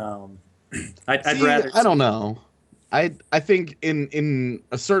 I'd rather. I don't know. I think in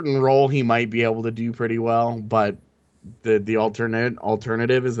a certain role he might be able to do pretty well, but the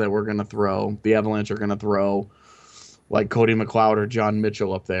alternative is that the Avalanche are gonna throw like Cody McLeod or John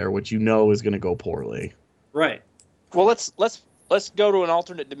Mitchell up there, which is going to go poorly. Right. Well, let's go to an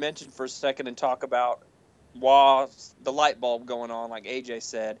alternate dimension for a second and talk about the light bulb going on, like AJ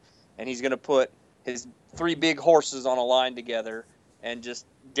said, and he's going to put his three big horses on a line together and just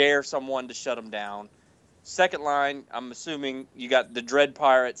dare someone to shut them down. Second line, I'm assuming you got the Dread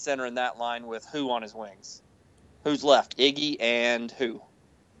Pirate center in that line with who on his wings? Who's left? Iggy and who?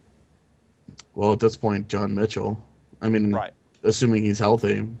 Well, at this point, John Mitchell. I mean, right. Assuming he's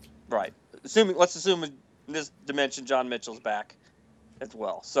healthy. Right. Let's assume in this dimension John Mitchell's back as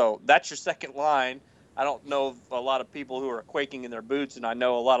well. So that's your second line. I don't know of a lot of people who are quaking in their boots, and I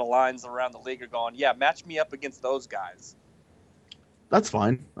know a lot of lines around the league are going, yeah, match me up against those guys. That's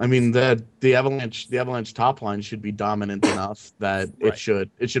fine. I mean, the Avalanche top line should be dominant enough that it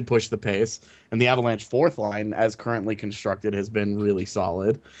should push the pace. And the Avalanche fourth line, as currently constructed, has been really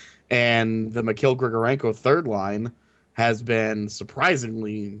solid. And the Mikhail Grigorenko third line has been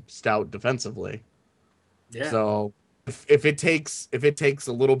surprisingly stout defensively. Yeah. So if it takes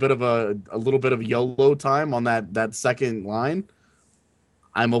a little bit of YOLO time on that second line,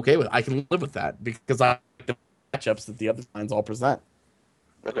 I'm okay with it. I can live with that because I like the matchups that the other lines all present.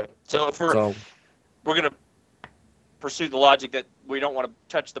 Okay. So if we're going to pursue the logic that we don't want to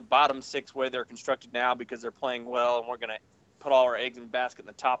touch the bottom six way they're constructed now because they're playing well, and we're going to put all our eggs in the basket in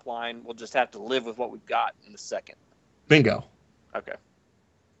the top line, we'll just have to live with what we've got in the second. Bingo. Okay.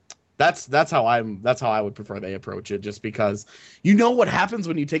 That's how I would prefer they approach it, just because what happens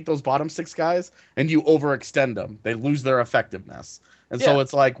when you take those bottom six guys and you overextend them. They lose their effectiveness. And so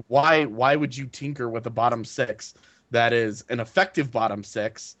it's like, why would you tinker with a bottom six that is an effective bottom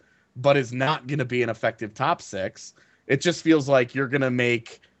six, but is not going to be an effective top six? It just feels like you're going to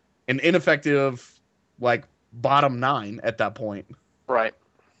make an ineffective, like, bottom nine at that point. Right.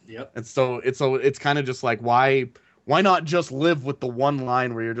 Yep. And so it's kind of just like, why not just live with the one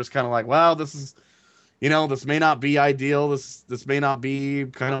line where you're just kind of like, well, this is, this may not be ideal. This may not be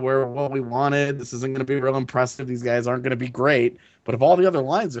kind of what we wanted. This isn't going to be real impressive. These guys aren't going to be great. But if all the other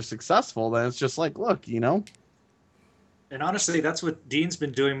lines are successful, then it's just like, look, And honestly, that's what Dean's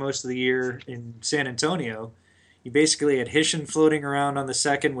been doing most of the year in San Antonio. He basically had Hishin floating around on the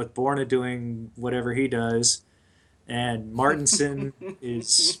second with Borna doing whatever he does. And Martinson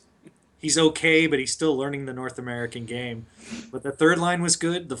he's okay, but he's still learning the North American game. But the third line was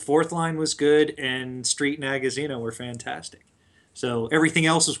good, the fourth line was good, and Street and Agazino were fantastic. So everything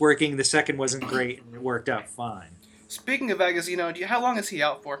else was working. The second wasn't great, and it worked out fine. Speaking of Agazino, how long is he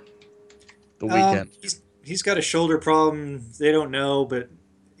out for? The weekend. He's got a shoulder problem. They don't know, but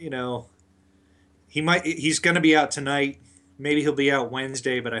he's going to be out tonight. Maybe he'll be out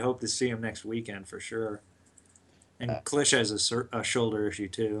Wednesday, but I hope to see him next weekend for sure. And Klish has a shoulder issue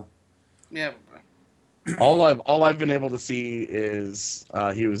too. Yeah. All I've been able to see is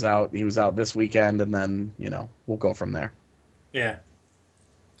he was out this weekend, and then we'll go from there. Yeah.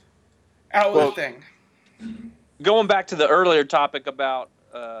 Out with the thing. Going back to the earlier topic about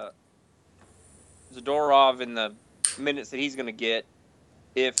Zadorov and the minutes that he's going to get,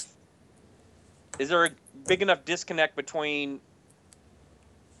 is there a big enough disconnect between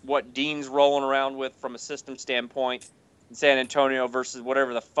what Dean's rolling around with from a system standpoint in San Antonio versus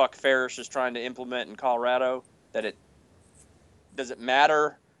whatever the fuck Ferris is trying to implement in Colorado, that does it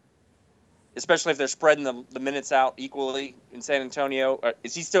matter, especially if they're spreading the minutes out equally in San Antonio? Or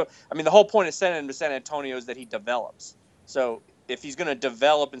is he still? I mean, the whole point of sending him to San Antonio is that he develops. So if he's going to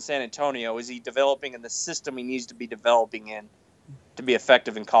develop in San Antonio, is he developing in the system he needs to be developing in to be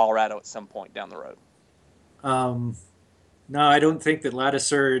effective in Colorado at some point down the road. No, I don't think that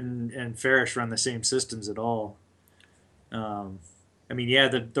Ladouceur and Farish run the same systems at all. I mean, yeah,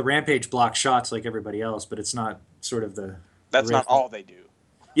 the Rampage blocks shots like everybody else, but it's not sort of the. That's not all they do.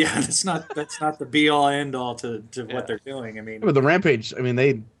 Yeah, that's not the be all end all to what they're doing. I mean, But the Rampage, I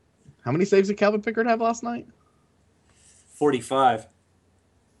mean, how many saves did Calvin Pickard have last night? 45.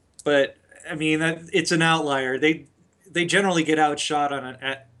 But I mean, it's an outlier. They generally get outshot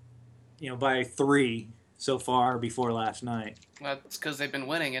by 3 so far before last night. That's because they've been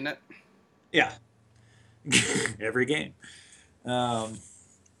winning, isn't it? Yeah. Every game. But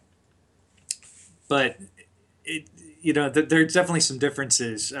there's definitely some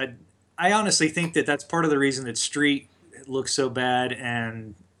differences. I honestly think that that's part of the reason that Street looks so bad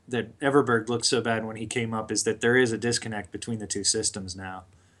and that Everberg looked so bad when he came up, is that there is a disconnect between the two systems now.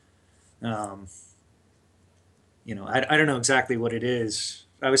 I don't know exactly what it is.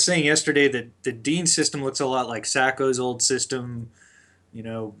 I was saying yesterday that the Dean system looks a lot like Sacco's old system,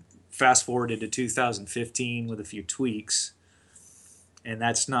 fast forwarded to 2015 with a few tweaks. And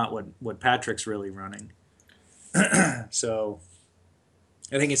that's not what Patrick's really running. So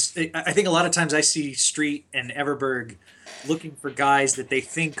I think a lot of times I see Street and Everberg looking for guys that they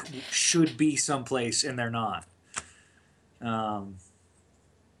think should be someplace and they're not.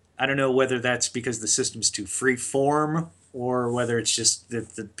 I don't know whether that's because the system's too free form or whether it's just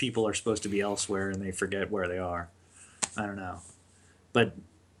that the people are supposed to be elsewhere and they forget where they are. I don't know. But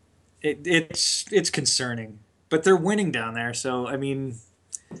it's concerning. But they're winning down there, so, I mean,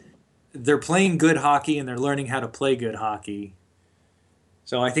 they're playing good hockey and they're learning how to play good hockey.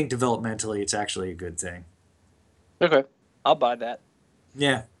 So I think developmentally it's actually a good thing. Okay. I'll buy that.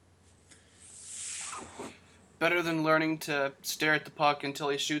 Yeah. Better than learning to stare at the puck until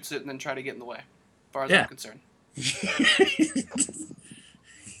he shoots it and then try to get in the way, as far as I'm concerned.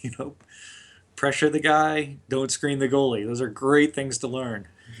 Pressure the guy, don't screen the goalie. Those are great things to learn.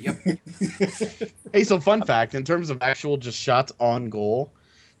 Yep. Hey, so fun fact, in terms of actual just shots on goal,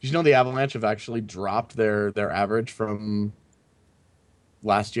 did you know the Avalanche have actually dropped their average from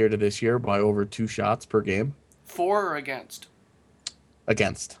last year to this year by over 2 shots per game? For or against?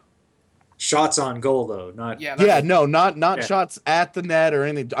 Against. Shots on goal, though, not... Not shots at the net or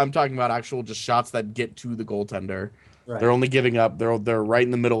anything. I'm talking about actual just shots that get to the goaltender. Right. They're only giving up. They're right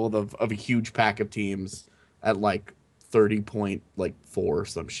in the middle of a huge pack of teams at like 30.4 or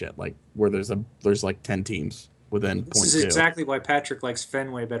some shit, like where there's like 10 teams within. This is exactly why Patrick likes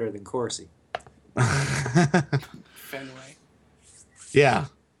Fenway better than Corsi. Fenway. Yeah,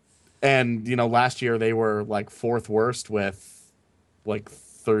 and last year they were like 4th worst with like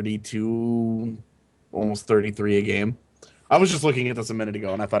 32, almost 33 a game. I was just looking at this a minute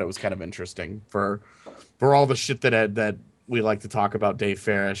ago, and I thought it was kind of interesting for all the shit that we like to talk about Dave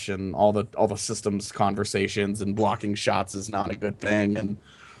Farish and all the systems conversations, and blocking shots is not a good thing, and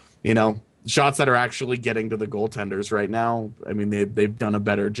shots that are actually getting to the goaltenders right now. I mean, they've done a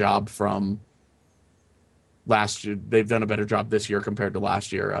better job from last year. They've done a better job this year compared to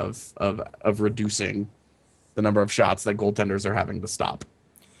last year of reducing the number of shots that goaltenders are having to stop.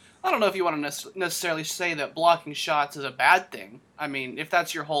 I don't know if you want to necessarily say that blocking shots is a bad thing. I mean, if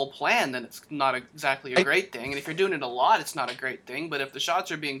that's your whole plan, then it's not exactly a great thing. And if you're doing it a lot, it's not a great thing. But if the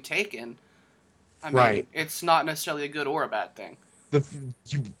shots are being taken, I mean, it's not necessarily a good or a bad thing.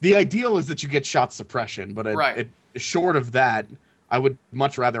 The ideal is that you get shot suppression, but short of that, I would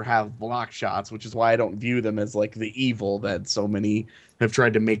much rather have block shots, which is why I don't view them as like the evil that so many have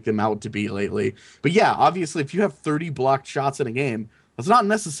tried to make them out to be lately. But yeah, obviously, if you have 30 blocked shots in a game, that's not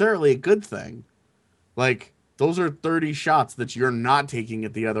necessarily a good thing. Like, those are 30 shots that you're not taking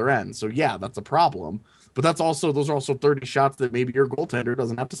at the other end. So yeah, that's a problem. But those are also 30 shots that maybe your goaltender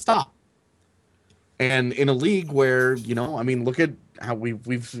doesn't have to stop. And in a league where, I mean, look at how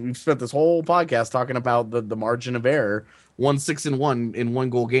we've spent this whole podcast talking about the margin of error, 1-6-1 in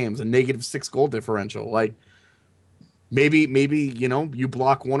 1-goal games, a -6 goal differential. Like, maybe you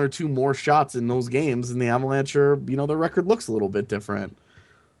block 1 or 2 more shots in those games, and the Avalanche are, their record looks a little bit different.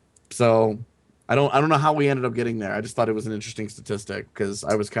 So I don't know how we ended up getting there. I just thought it was an interesting statistic because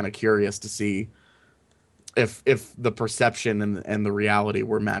I was kind of curious to see if the perception and the reality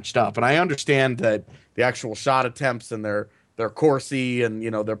were matched up. And I understand that the actual shot attempts and their Corsi and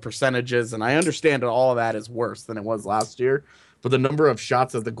their percentages, and I understand that all of that is worse than it was last year, but the number of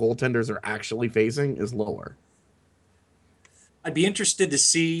shots that the goaltenders are actually facing is lower. I'd be interested to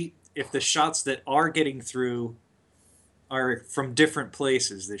see if the shots that are getting through are from different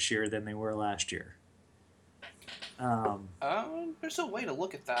places this year than they were last year. There's a way to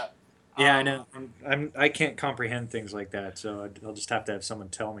look at that. Yeah, I know. I can't comprehend things like that, so I'll just have to have someone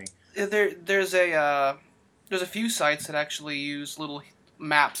tell me. There's a few sites that actually use little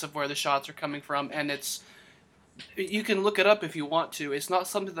maps of where the shots are coming from, and you can look it up if you want to. It's not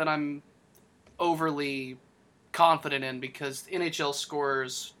something that I'm overly confident in because NHL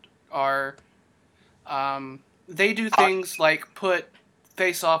scorers are they do things like put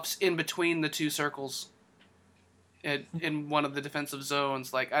face-offs in between the two circles in one of the defensive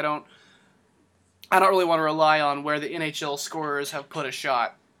zones. Like I don't really want to rely on where the NHL scorers have put a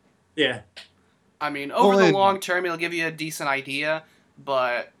shot. Yeah. I mean, over the long term, it'll give you a decent idea,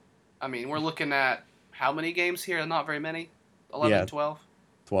 but I mean, we're looking at how many games here? Not very many. 11, Yeah. 12?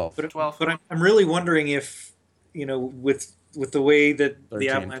 12. 12. But I'm really wondering if, with the way that 13, the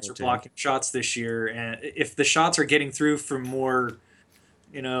Avalanche are 14. blocking shots this year, and if the shots are getting through from more,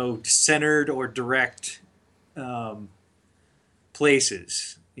 centered or direct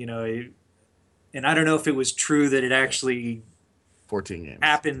places, and I don't know if it was true that it actually 14 games.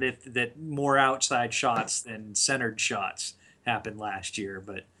 happened that more outside shots than centered shots happened last year,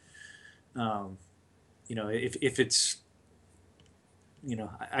 but if it's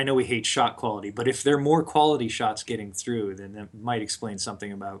I know we hate shot quality, but if there are more quality shots getting through, then that might explain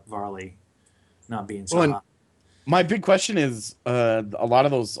something about Varley not being so hot. My big question is a lot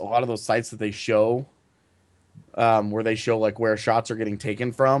of those sites that they show where they show like where shots are getting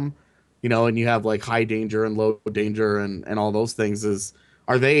taken from, and you have like high danger and low danger and all those things is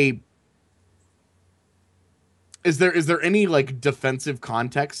there any like defensive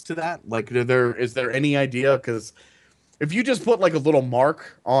context to that? Like is there any idea? Because if you just put like a little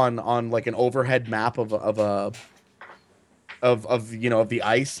mark on like an overhead map of the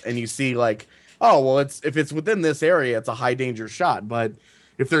ice and you see like, oh, well, if it's within this area, it's a high danger shot. But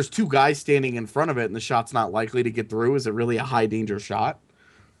if there's two guys standing in front of it and the shot's not likely to get through, is it really a high danger shot?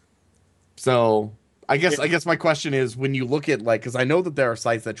 So I guess my question is, when you look at like, because I know that there are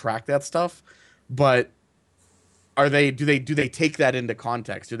sites that track that stuff, but do they take that into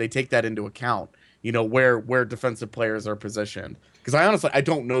context? Do they take that into account? Where defensive players are positioned? Because I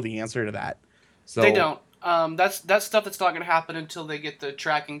don't know the answer to that. So They don't. That's stuff that's not going to happen until they get the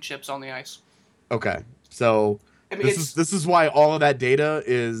tracking chips on the ice. Okay, so I mean, this is why all of that data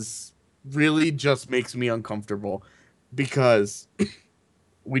is really just makes me uncomfortable, because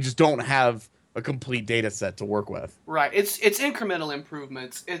we just don't have a complete data set to work with. Right. It's incremental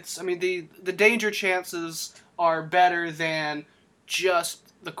improvements. The danger chances are better than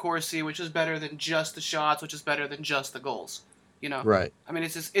just the Corsi, which is better than just the shots, which is better than just the goals. Right. I mean,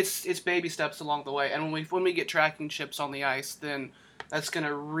 it's baby steps along the way, and when we get tracking chips on the ice, then that's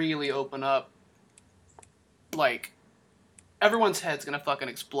gonna really open up. Like, everyone's head's gonna fucking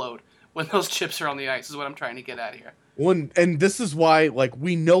explode when those chips are on the ice. Is what I'm trying to get at here. And this is why, like,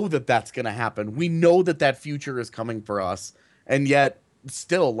 we know that that's gonna happen. We know that future is coming for us, and yet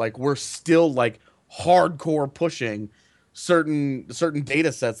still, like, we're still like hardcore pushing certain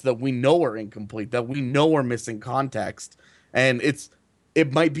data sets that we know are incomplete, that we know are missing context, and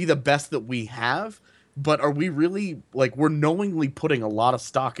it might be the best that we have, but are we really, like, we're knowingly putting a lot of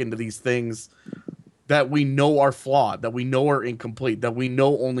stock into these things that we know are flawed, that we know are incomplete, that we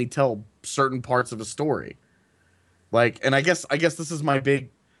know only tell certain parts of a story. Like, and I guess this is my big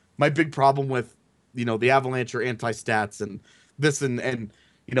problem with, the Avalanche or anti-stats and this and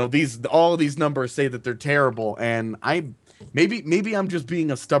all of these numbers say that they're terrible, and maybe I'm just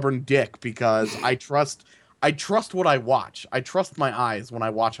being a stubborn dick because I trust what I watch. I trust my eyes when I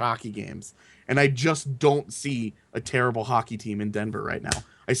watch hockey games, and I just don't see a terrible hockey team in Denver right now.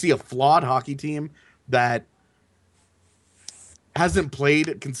 I see a flawed hockey team that hasn't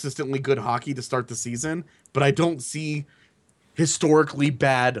played consistently good hockey to start the season, but I don't see historically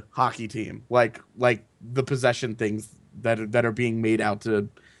bad hockey team like the possession things that are being made out to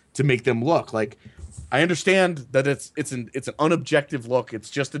make them look like. I understand that it's an unobjective look. It's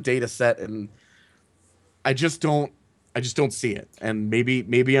just a data set, and I just don't see it. And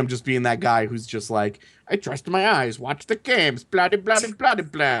maybe I'm just being that guy who's just like, I trust my eyes, watch the games, blah blah blah blah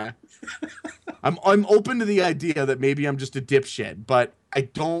blah. I'm open to the idea that maybe I'm just a dipshit, but I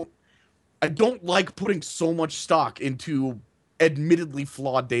don't like putting so much stock into admittedly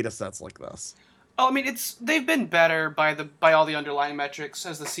flawed data sets like this. Oh, I mean, they've been better by all the underlying metrics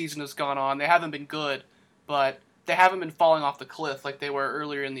as the season has gone on. They haven't been good, but they haven't been falling off the cliff like they were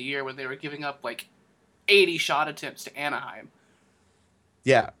earlier in the year when they were giving up like 80 shot attempts to Anaheim.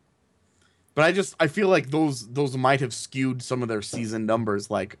 Yeah. But I feel like those might have skewed some of their season numbers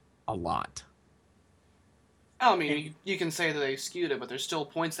like a lot. I mean, you can say that they skewed it, but there's still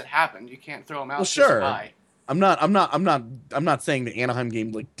points that happened. You can't throw them out Well, just sure. high. I'm not saying the Anaheim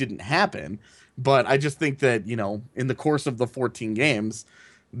game like didn't happen, but I just think that, in the course of the 14 games,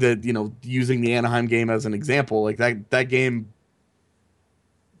 that, using the Anaheim game as an example, like that game's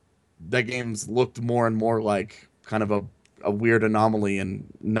looked more and more like kind of a weird anomaly in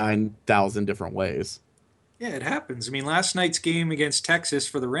 9,000 different ways. Yeah, it happens. I mean, last night's game against Texas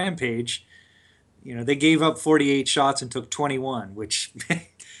for the Rampage, they gave up 48 shots and took 21, which,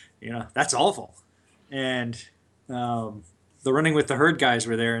 that's awful. And the running with the herd guys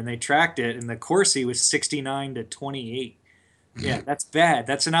were there, and they tracked it, and the Corsi was 69-28. Yeah, that's bad.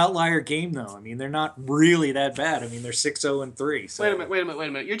 That's an outlier game, though. I mean, they're not really that bad. I mean, they're 6-0-3. So. Wait a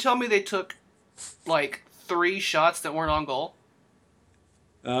minute. You're telling me they took, like, 3 shots that weren't on goal?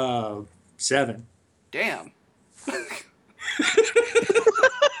 7. Damn.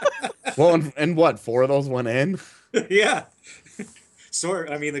 Well, and what? 4 of those went in? Yeah.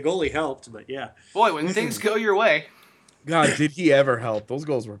 I mean, the goalie helped, but yeah. Boy, when things go your way. God, did he ever help? Those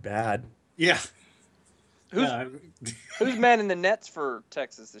goals were bad. Yeah. Who's manning the nets for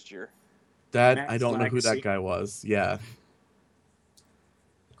Texas this year? I don't know who that guy was. Yeah.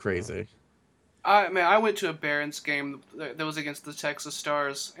 Crazy. I went to a Barons game that was against the Texas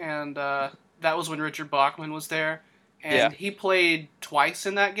Stars, and that was when Richard Bachman was there. And he played twice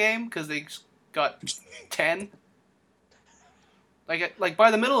in that game because they got 10. Like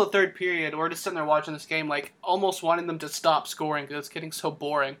by the middle of the third period, we're just sitting there watching this game, like almost wanting them to stop scoring because it's getting so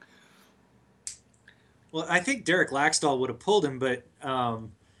boring. Well, I think Derek Laxdal would have pulled him, but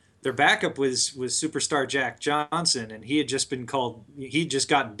their backup was superstar Jack Johnson, and he had just been called. He'd just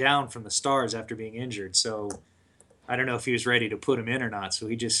gotten down from the Stars after being injured, so I don't know if he was ready to put him in or not. So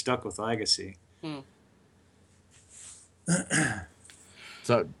he just stuck with Legacy.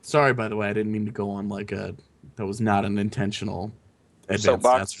 So sorry, by the way, I didn't mean to go on like that was not an intentional. Advanced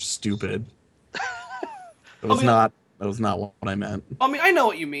Soapbox. stats are stupid. That was not what I meant. I mean, I know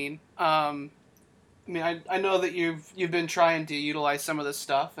what you mean. I know that you've been trying to utilize some of this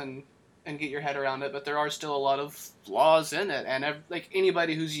stuff and get your head around it, but there are still a lot of flaws in it, and like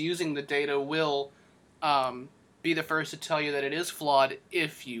anybody who's using the data will be the first to tell you that it is flawed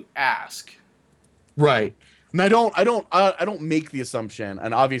if you ask. Right. And I don't make the assumption,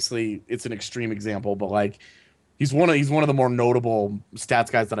 and obviously it's an extreme example, but like he's one of the more notable stats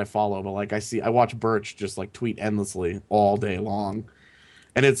guys that I follow. But like I watch Birch just like tweet endlessly all day long,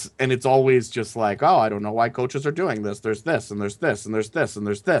 and it's always just like, oh, I don't know why coaches are doing this. There's this and there's this and there's this and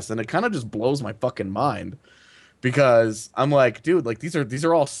there's this, and it kind of just blows my fucking mind because I'm like, dude, like these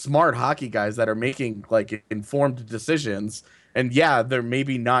are all smart hockey guys that are making like informed decisions, and yeah, they're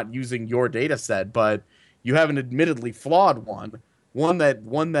maybe not using your data set, but you have an admittedly flawed one that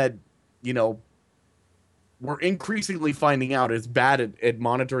we're increasingly finding out is bad at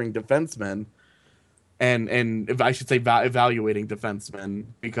monitoring defensemen and if I should say evaluating defensemen,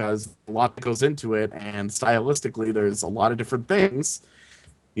 because a lot goes into it, and stylistically there's a lot of different things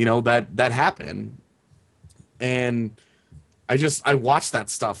that happen, and I watch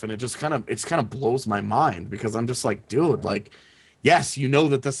that stuff and it kind of blows my mind because I'm just like, dude, like, yes, you know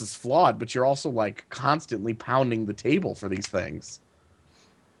that this is flawed, but you're also like constantly pounding the table for these things.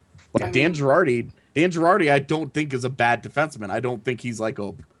 Like Dan Girardi, I don't think is a bad defenseman. I don't think he's like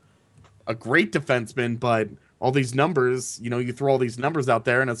a great defenseman, but all these numbers, you throw all these numbers out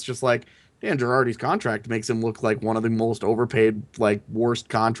there, and it's just like Dan Girardi's contract makes him look like one of the most overpaid, like worst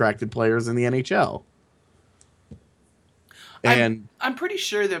contracted players in the NHL. And I'm pretty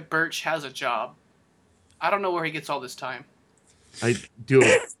sure that Birch has a job. I don't know where he gets all this time. I do.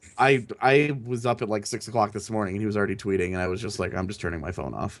 I was up at like 6 o'clock this morning, and he was already tweeting, and I was just like, I'm just turning my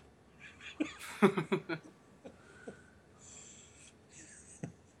phone off.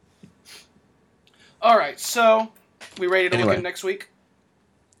 All right, so we ready to look Anyway. at next week?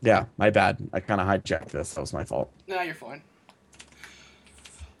 Yeah, my bad. I kind of hijacked this. That was my fault. Nah, you're fine.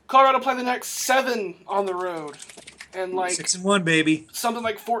 Colorado play the next 7 on the road, and like 6-1, baby. something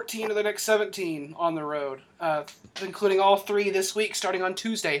like 14 of the next 17 on the road, including all 3 this week, starting on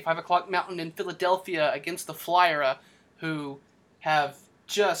Tuesday, 5 o'clock Mountain in Philadelphia against the Flyera, who have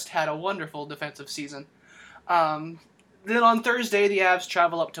just had a wonderful defensive season. Then on Thursday, the Avs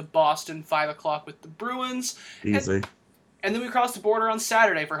travel up to Boston, 5 o'clock with the Bruins. Easy. And then we cross the border on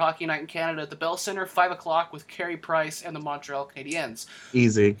Saturday for Hockey Night in Canada at the Bell Centre, 5 o'clock with Carey Price and the Montreal Canadiens.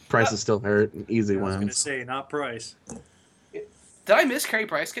 Easy. Price is still hurt. Easy I was going to wins. say, not Price. Did I miss Carey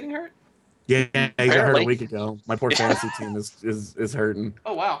Price getting hurt? Yeah, he got hurt Apparently. a week ago. My poor fantasy team is hurting.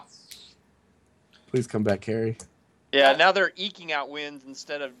 Oh, wow. Please come back, Carey. Yeah, now they're eking out wins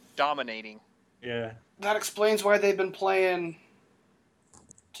instead of dominating. Yeah, That explains why they've been playing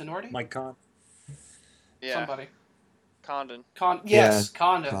Tenorti? Mike Conn. Yeah. Somebody. Condon. Yes,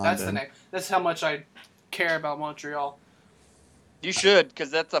 Condon. That's the Condon. name. That's how much I care about Montreal. You should,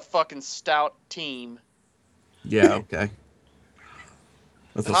 because that's a fucking stout team. Yeah, okay.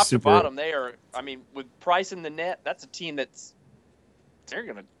 That's a Top to super. bottom, they are. I mean, with Price in the net, that's a team they're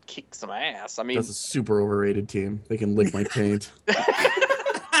gonna kick some ass. I mean, That's a super overrated team. They can lick my paint.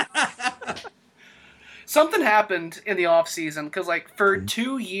 Something happened in the offseason because, like, for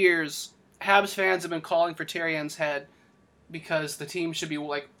 2 years, Habs fans have been calling for Therrien's head because the team should be,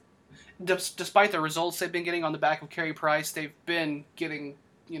 like, despite the results they've been getting on the back of Carey Price, they've been getting,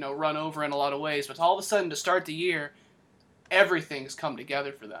 run over in a lot of ways. But all of a sudden, to start the year, everything's come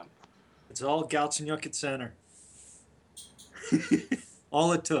together for them. It's all Galchenyuk at center.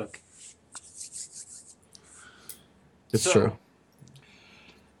 All it took. It's So- true.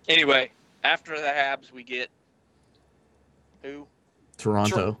 anyway, after the Habs, we get who?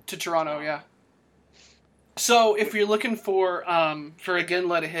 Toronto. To Toronto, yeah. So if you're looking for again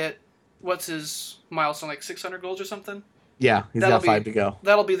let it hit, what's his milestone, like 600 goals or something? Yeah, he's That'll got 5 to go.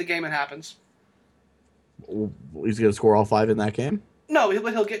 That'll be the game it happens. He's going to score all 5 in that game? No,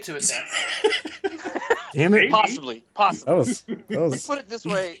 he'll get to it then. Damn it. Possibly. That Put it this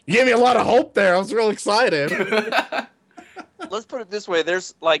way. You gave me a lot of hope there. I was real excited. Let's put it this way.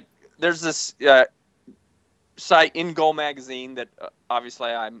 There's this site, In Goal Magazine, that obviously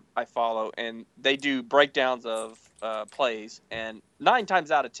I follow, and they do breakdowns of plays, and 9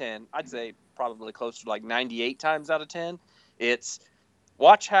 times out of 10, I'd say probably closer to like 98 times out of 10, it's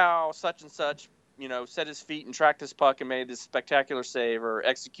watch how such and such, set his feet and tracked his puck and made this spectacular save, or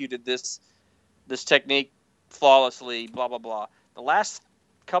executed this technique flawlessly, blah blah blah. The last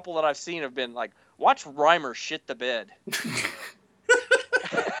couple that I've seen have been like, watch Reimer shit the bed.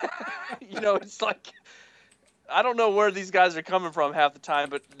 It's like, I don't know where these guys are coming from half the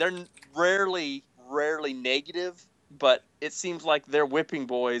time, but they're rarely negative. But it seems like their whipping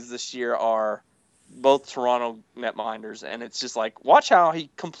boys this year are both Toronto netminders, and it's just like, watch how he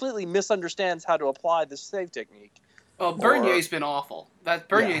completely misunderstands how to apply this save technique. Well, Bernier's been awful.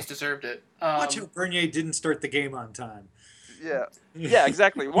 Bernier's deserved it. Watch how Bernier didn't start the game on time. Yeah,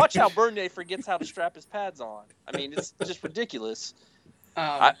 exactly. Watch how Bernier forgets how to strap his pads on. I mean, it's just ridiculous.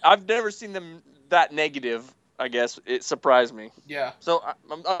 I've never seen them that negative. I guess it surprised me. Yeah. So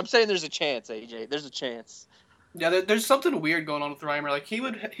I'm saying there's a chance, AJ. There's a chance. Yeah, there's something weird going on with Reimer. Like,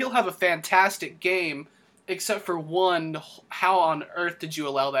 he'll have a fantastic game, except for one. How on earth did you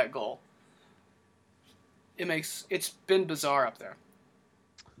allow that goal? It's been bizarre up there.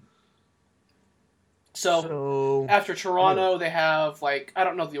 So after Toronto, they have, like, I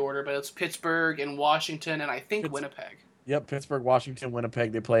don't know the order, but it's Pittsburgh and Washington and I think Winnipeg. Yep, Pittsburgh, Washington,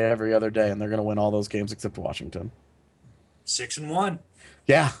 Winnipeg. They play every other day, and they're going to win all those games except Washington. 6-1.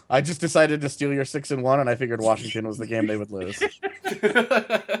 Yeah, I just decided to steal your 6-1, and I figured Washington was the game they would lose.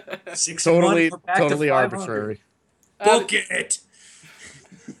 6-1. Totally arbitrary. Book it.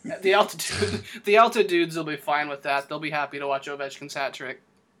 The altitudes will be fine with that. They'll be happy to watch Ovechkin's hat trick.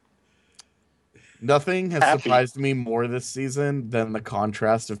 Nothing has surprised me more this season than the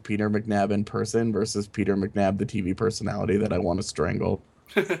contrast of Peter McNabb in person versus Peter McNabb, the TV personality that I want to strangle.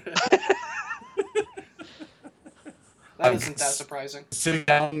 That isn't that surprising. Sitting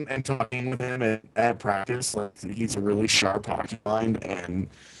down and talking with him at practice, like, he's a really sharp hockey mind, and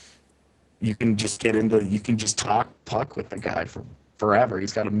you can just talk puck with the guy for forever.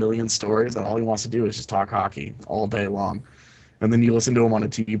 He's got a million stories, and all he wants to do is just talk hockey all day long. And then you listen to him on a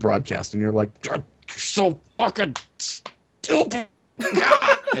TV broadcast, and you're like, you're so fucking stupid.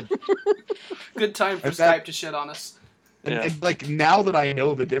 Good time for Skype to shit on us. And like, now that I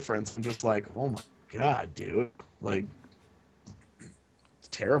know the difference, I'm just like, oh my god, dude. Like, it's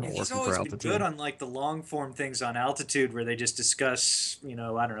terrible He's working for always been Altitude. good on, like, the long form things on Altitude where they just discuss, I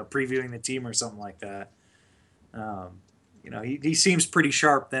don't know, previewing the team or something like that. He seems pretty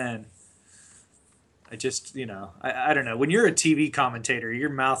sharp then. I just, I don't know. When you're a TV commentator, your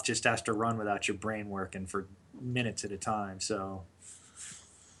mouth just has to run without your brain working for minutes at a time. So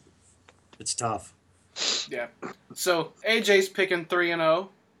it's tough. Yeah. So AJ's picking 3-0,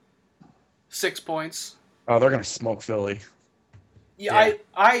 6 points. Oh, they're gonna smoke Philly. Yeah,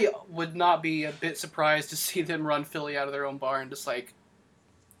 I would not be a bit surprised to see them run Philly out of their own barn. Just like,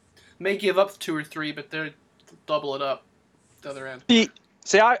 may give up 2 or 3, but they're double it up the other end.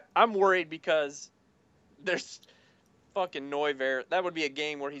 See, I'm worried because there's fucking Neuver. That would be a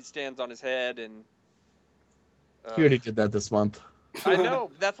game where he stands on his head and. He already did that this month. I know.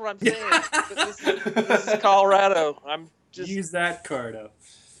 That's what I'm saying. This is Colorado. I'm just use that, Cardo.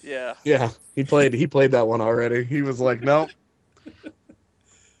 Yeah. Yeah, he played that one already. He was like, nope.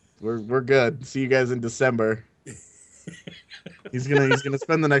 We're good. See you guys in December. He's gonna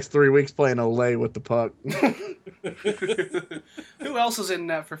spend the next 3 weeks playing Olay with the puck. Who else is in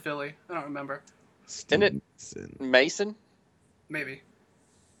net for Philly? I don't remember. Isn't it Stevenson. Mason? Maybe.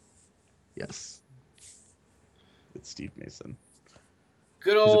 Yes. It's Steve Mason.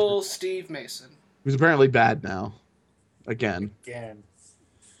 Good old Steve Mason. Who's apparently bad now. Again. Again.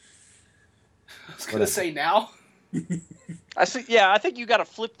 I was gonna say now. I think you got to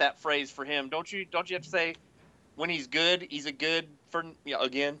flip that phrase for him, don't you? Don't you have to say when he's good, he's a good for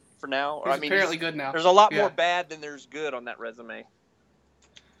again for now? Or, He's apparently good now. There's a lot Yeah. more bad than there's good on that resume.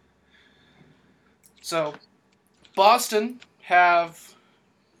 So, Boston have,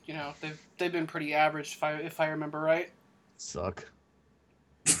 they've been pretty average if I remember right. Suck.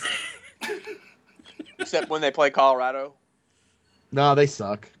 Except when they play Colorado. No, they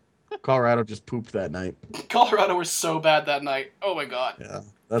suck. Colorado just pooped that night. Colorado was so bad that night. Oh my god. Yeah.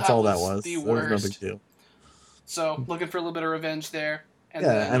 That's That all that was was. the That was no worst. big deal. So, looking for a little bit of revenge there. And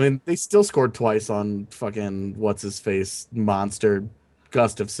Yeah, then, I mean, they still scored twice on fucking what's-his-face monster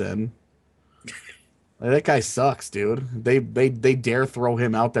Gustafson. Like, that guy sucks, dude. They dare throw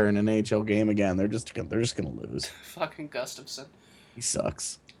him out there in an NHL game again. They're just gonna lose. fucking Gustafson. He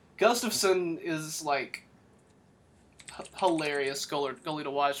sucks. Gustafson is like hilarious goalie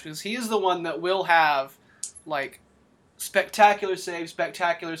to watch because he is the one that will have like spectacular save,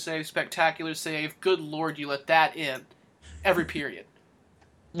 spectacular save, spectacular save. Good lord, you let that in every period.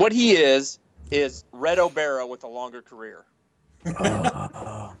 What he is Red O'Bara with a longer career.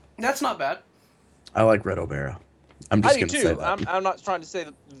 That's not bad. I like Red O'Bara. I'm just I do gonna say too. that. I'm not trying to say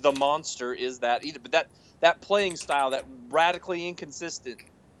that the monster is that either, but that playing style, that radically inconsistent,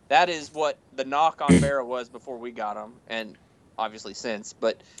 that is what the knock on Barra was before we got him, and obviously since.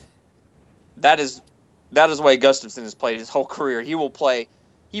 But that is the way Gustafson has played his whole career. He will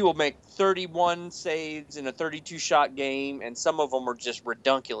make 31 saves in a 32-shot game, and some of them are just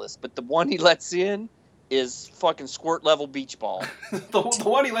redunculous. But the one he lets in is fucking squirt level beach ball. the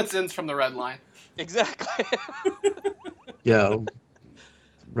one he lets in's from the red line. Exactly. Yo,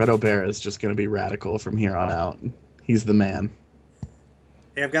 Red O'Bara is just gonna be radical from here on out. He's the man.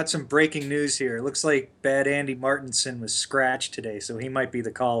 Hey, I've got some breaking news here. It looks like bad Andy Martinson was scratched today, so he might be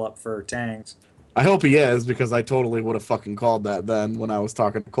the call-up for Tangs. I hope he is, because I totally would have fucking called that then when I was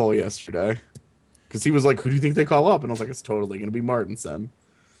talking to Cole yesterday. Because he was like, who do you think they call up? And I was like, it's totally going to be Martinson.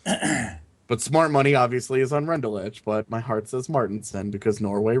 But smart money obviously is on Rendulic, but my heart says Martinson because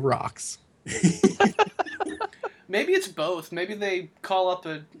Norway rocks. Maybe it's both. Maybe they call up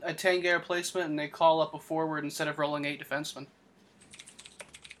a Tanguay replacement and they call up a forward instead of rolling 8 defensemen.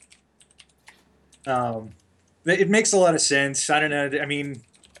 It makes a lot of sense. I don't know. I mean,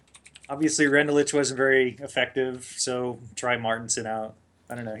 obviously Rendulic wasn't very effective, so try Martinson out.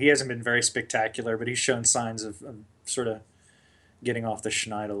 I don't know. He hasn't been very spectacular, but he's shown signs of sort of getting off the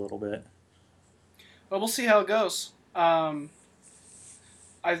schneid a little bit. Well, we'll see how it goes. I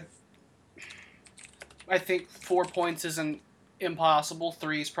think 4 points isn't impossible.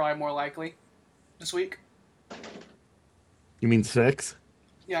 3 is probably more likely this week. You mean 6?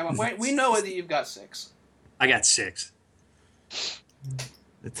 Yeah, we know that you've got 6. I got 6.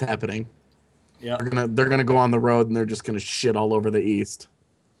 It's happening. Yeah. They're gonna go on the road and they're just gonna shit all over the East.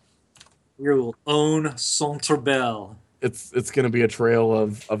 We will own Centre Bell. It's gonna be a trail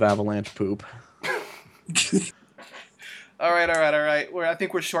of Avalanche poop. All right. I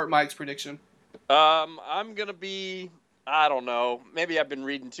think we're short Mike's prediction. I'm going to be, I don't know. Maybe I've been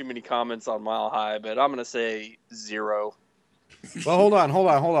reading too many comments on Mile High, but I'm going to say 0. Well, hold on.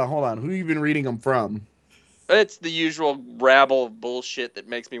 Who you been reading them from? It's the usual rabble of bullshit that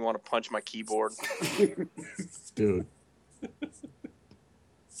makes me want to punch my keyboard. Dude.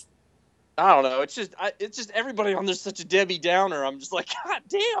 I don't know. It's just everybody on there's such a Debbie Downer. I'm just like, God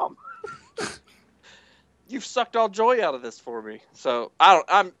damn. You've sucked all joy out of this for me. So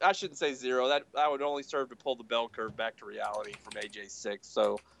I shouldn't say 0. That would only serve to pull the bell curve back to reality from AJ 6.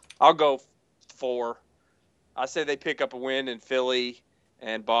 So I'll go 4. I say they pick up a win in Philly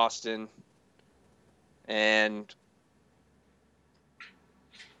and Boston and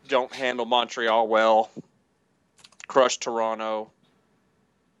don't handle Montreal well. Crush Toronto.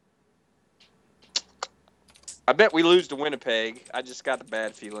 I bet we lose to Winnipeg. I just got a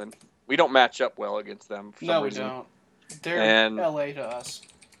bad feeling. We don't match up well against them for some No, we reason. don't. They're And- LA to us.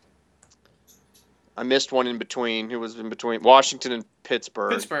 I missed one in between. Who was in between? Washington and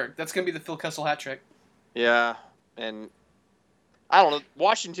Pittsburgh. Pittsburgh. That's going to be the Phil Kessel hat trick. Yeah, and I don't know.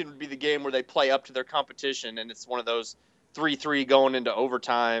 Washington would be the game where they play up to their competition, and it's one of those 3-3 going into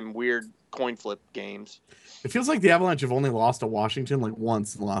overtime, weird coin flip games. It feels like the Avalanche have only lost to Washington like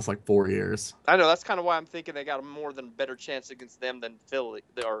once in the last like 4 years. I know that's kind of why I'm thinking they got a more than better chance against them than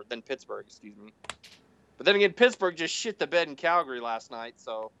than Pittsburgh. Excuse me. But then again, Pittsburgh just shit the bed in Calgary last night.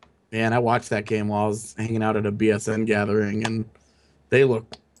 So Man, I watched that game while I was hanging out at a BSN gathering, and they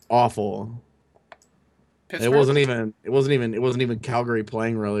looked awful. Pittsburgh? It wasn't even Calgary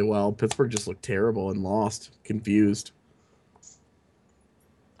playing really well. Pittsburgh just looked terrible and lost, confused.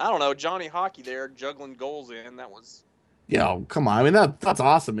 I don't know. Johnny Hockey there juggling goals in. That was. Yo, come on. I mean that's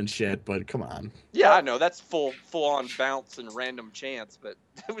awesome and shit, but come on. Yeah, I know that's full on bounce and random chance, but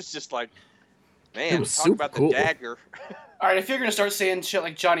it was just like, man, It was talk super about cool. the dagger. All right, if you're gonna start saying shit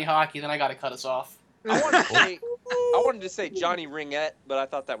like Johnny Hockey, then I gotta cut us off. I wanted to say Johnny Ringette, but I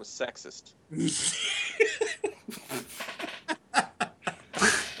thought that was sexist.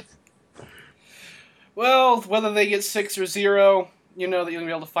 Well, whether they get 6 or 0, you know that you'll be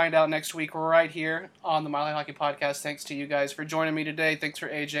able to find out next week right here on the Mile High Hockey Podcast. Thanks to you guys for joining me today. Thanks for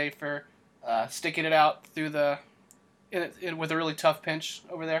AJ for sticking it out through with a really tough pinch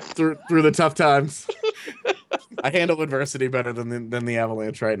over there. Through the tough times. I handle adversity better than the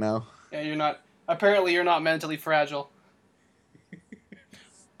Avalanche right now. Yeah, you're not mentally fragile.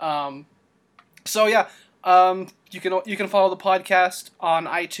 You can follow the podcast on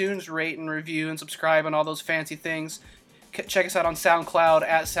iTunes, rate and review and subscribe and all those fancy things. Check us out on SoundCloud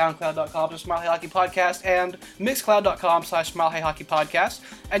at soundcloud.com/Mile High Hockey Podcast and mixcloud.com/Mile High Hockey Podcast.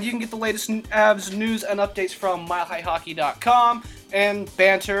 And you can get the latest Avs news and updates from milehighhockey.com and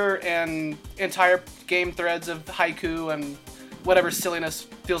banter and entire game threads of haiku and whatever silliness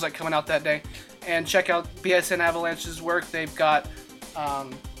feels like coming out that day. And check out BSN Avalanche's work. They've got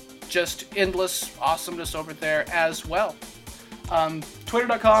just endless awesomeness over there as well.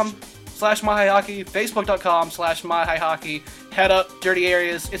 Twitter.com/MileHighHockey, Facebook.com/MileHighHockey. Head up, dirty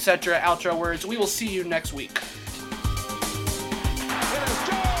areas, etc. Outro words. We will see you next week. It is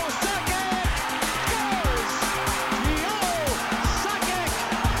Joe Sakic scores! Joe Sakic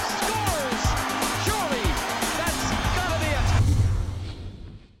scores! Surely that's gotta be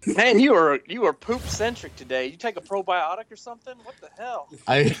it. Man, you are poop centric today. You take a probiotic or something? What the hell?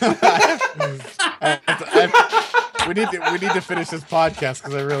 We need to finish this podcast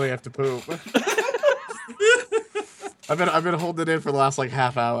because I really have to poop. I've been holding it in for the last like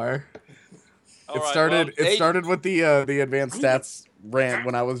half hour. It started with the advanced stats rant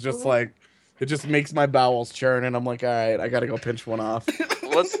when I was just like, it just makes my bowels churn, and I'm like, all right, I gotta go pinch one off.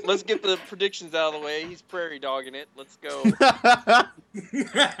 Let's get the predictions out of the way. He's prairie dogging it. Let's go.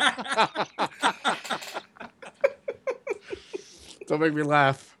 Don't make me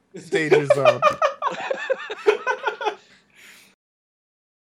laugh. Danger zone.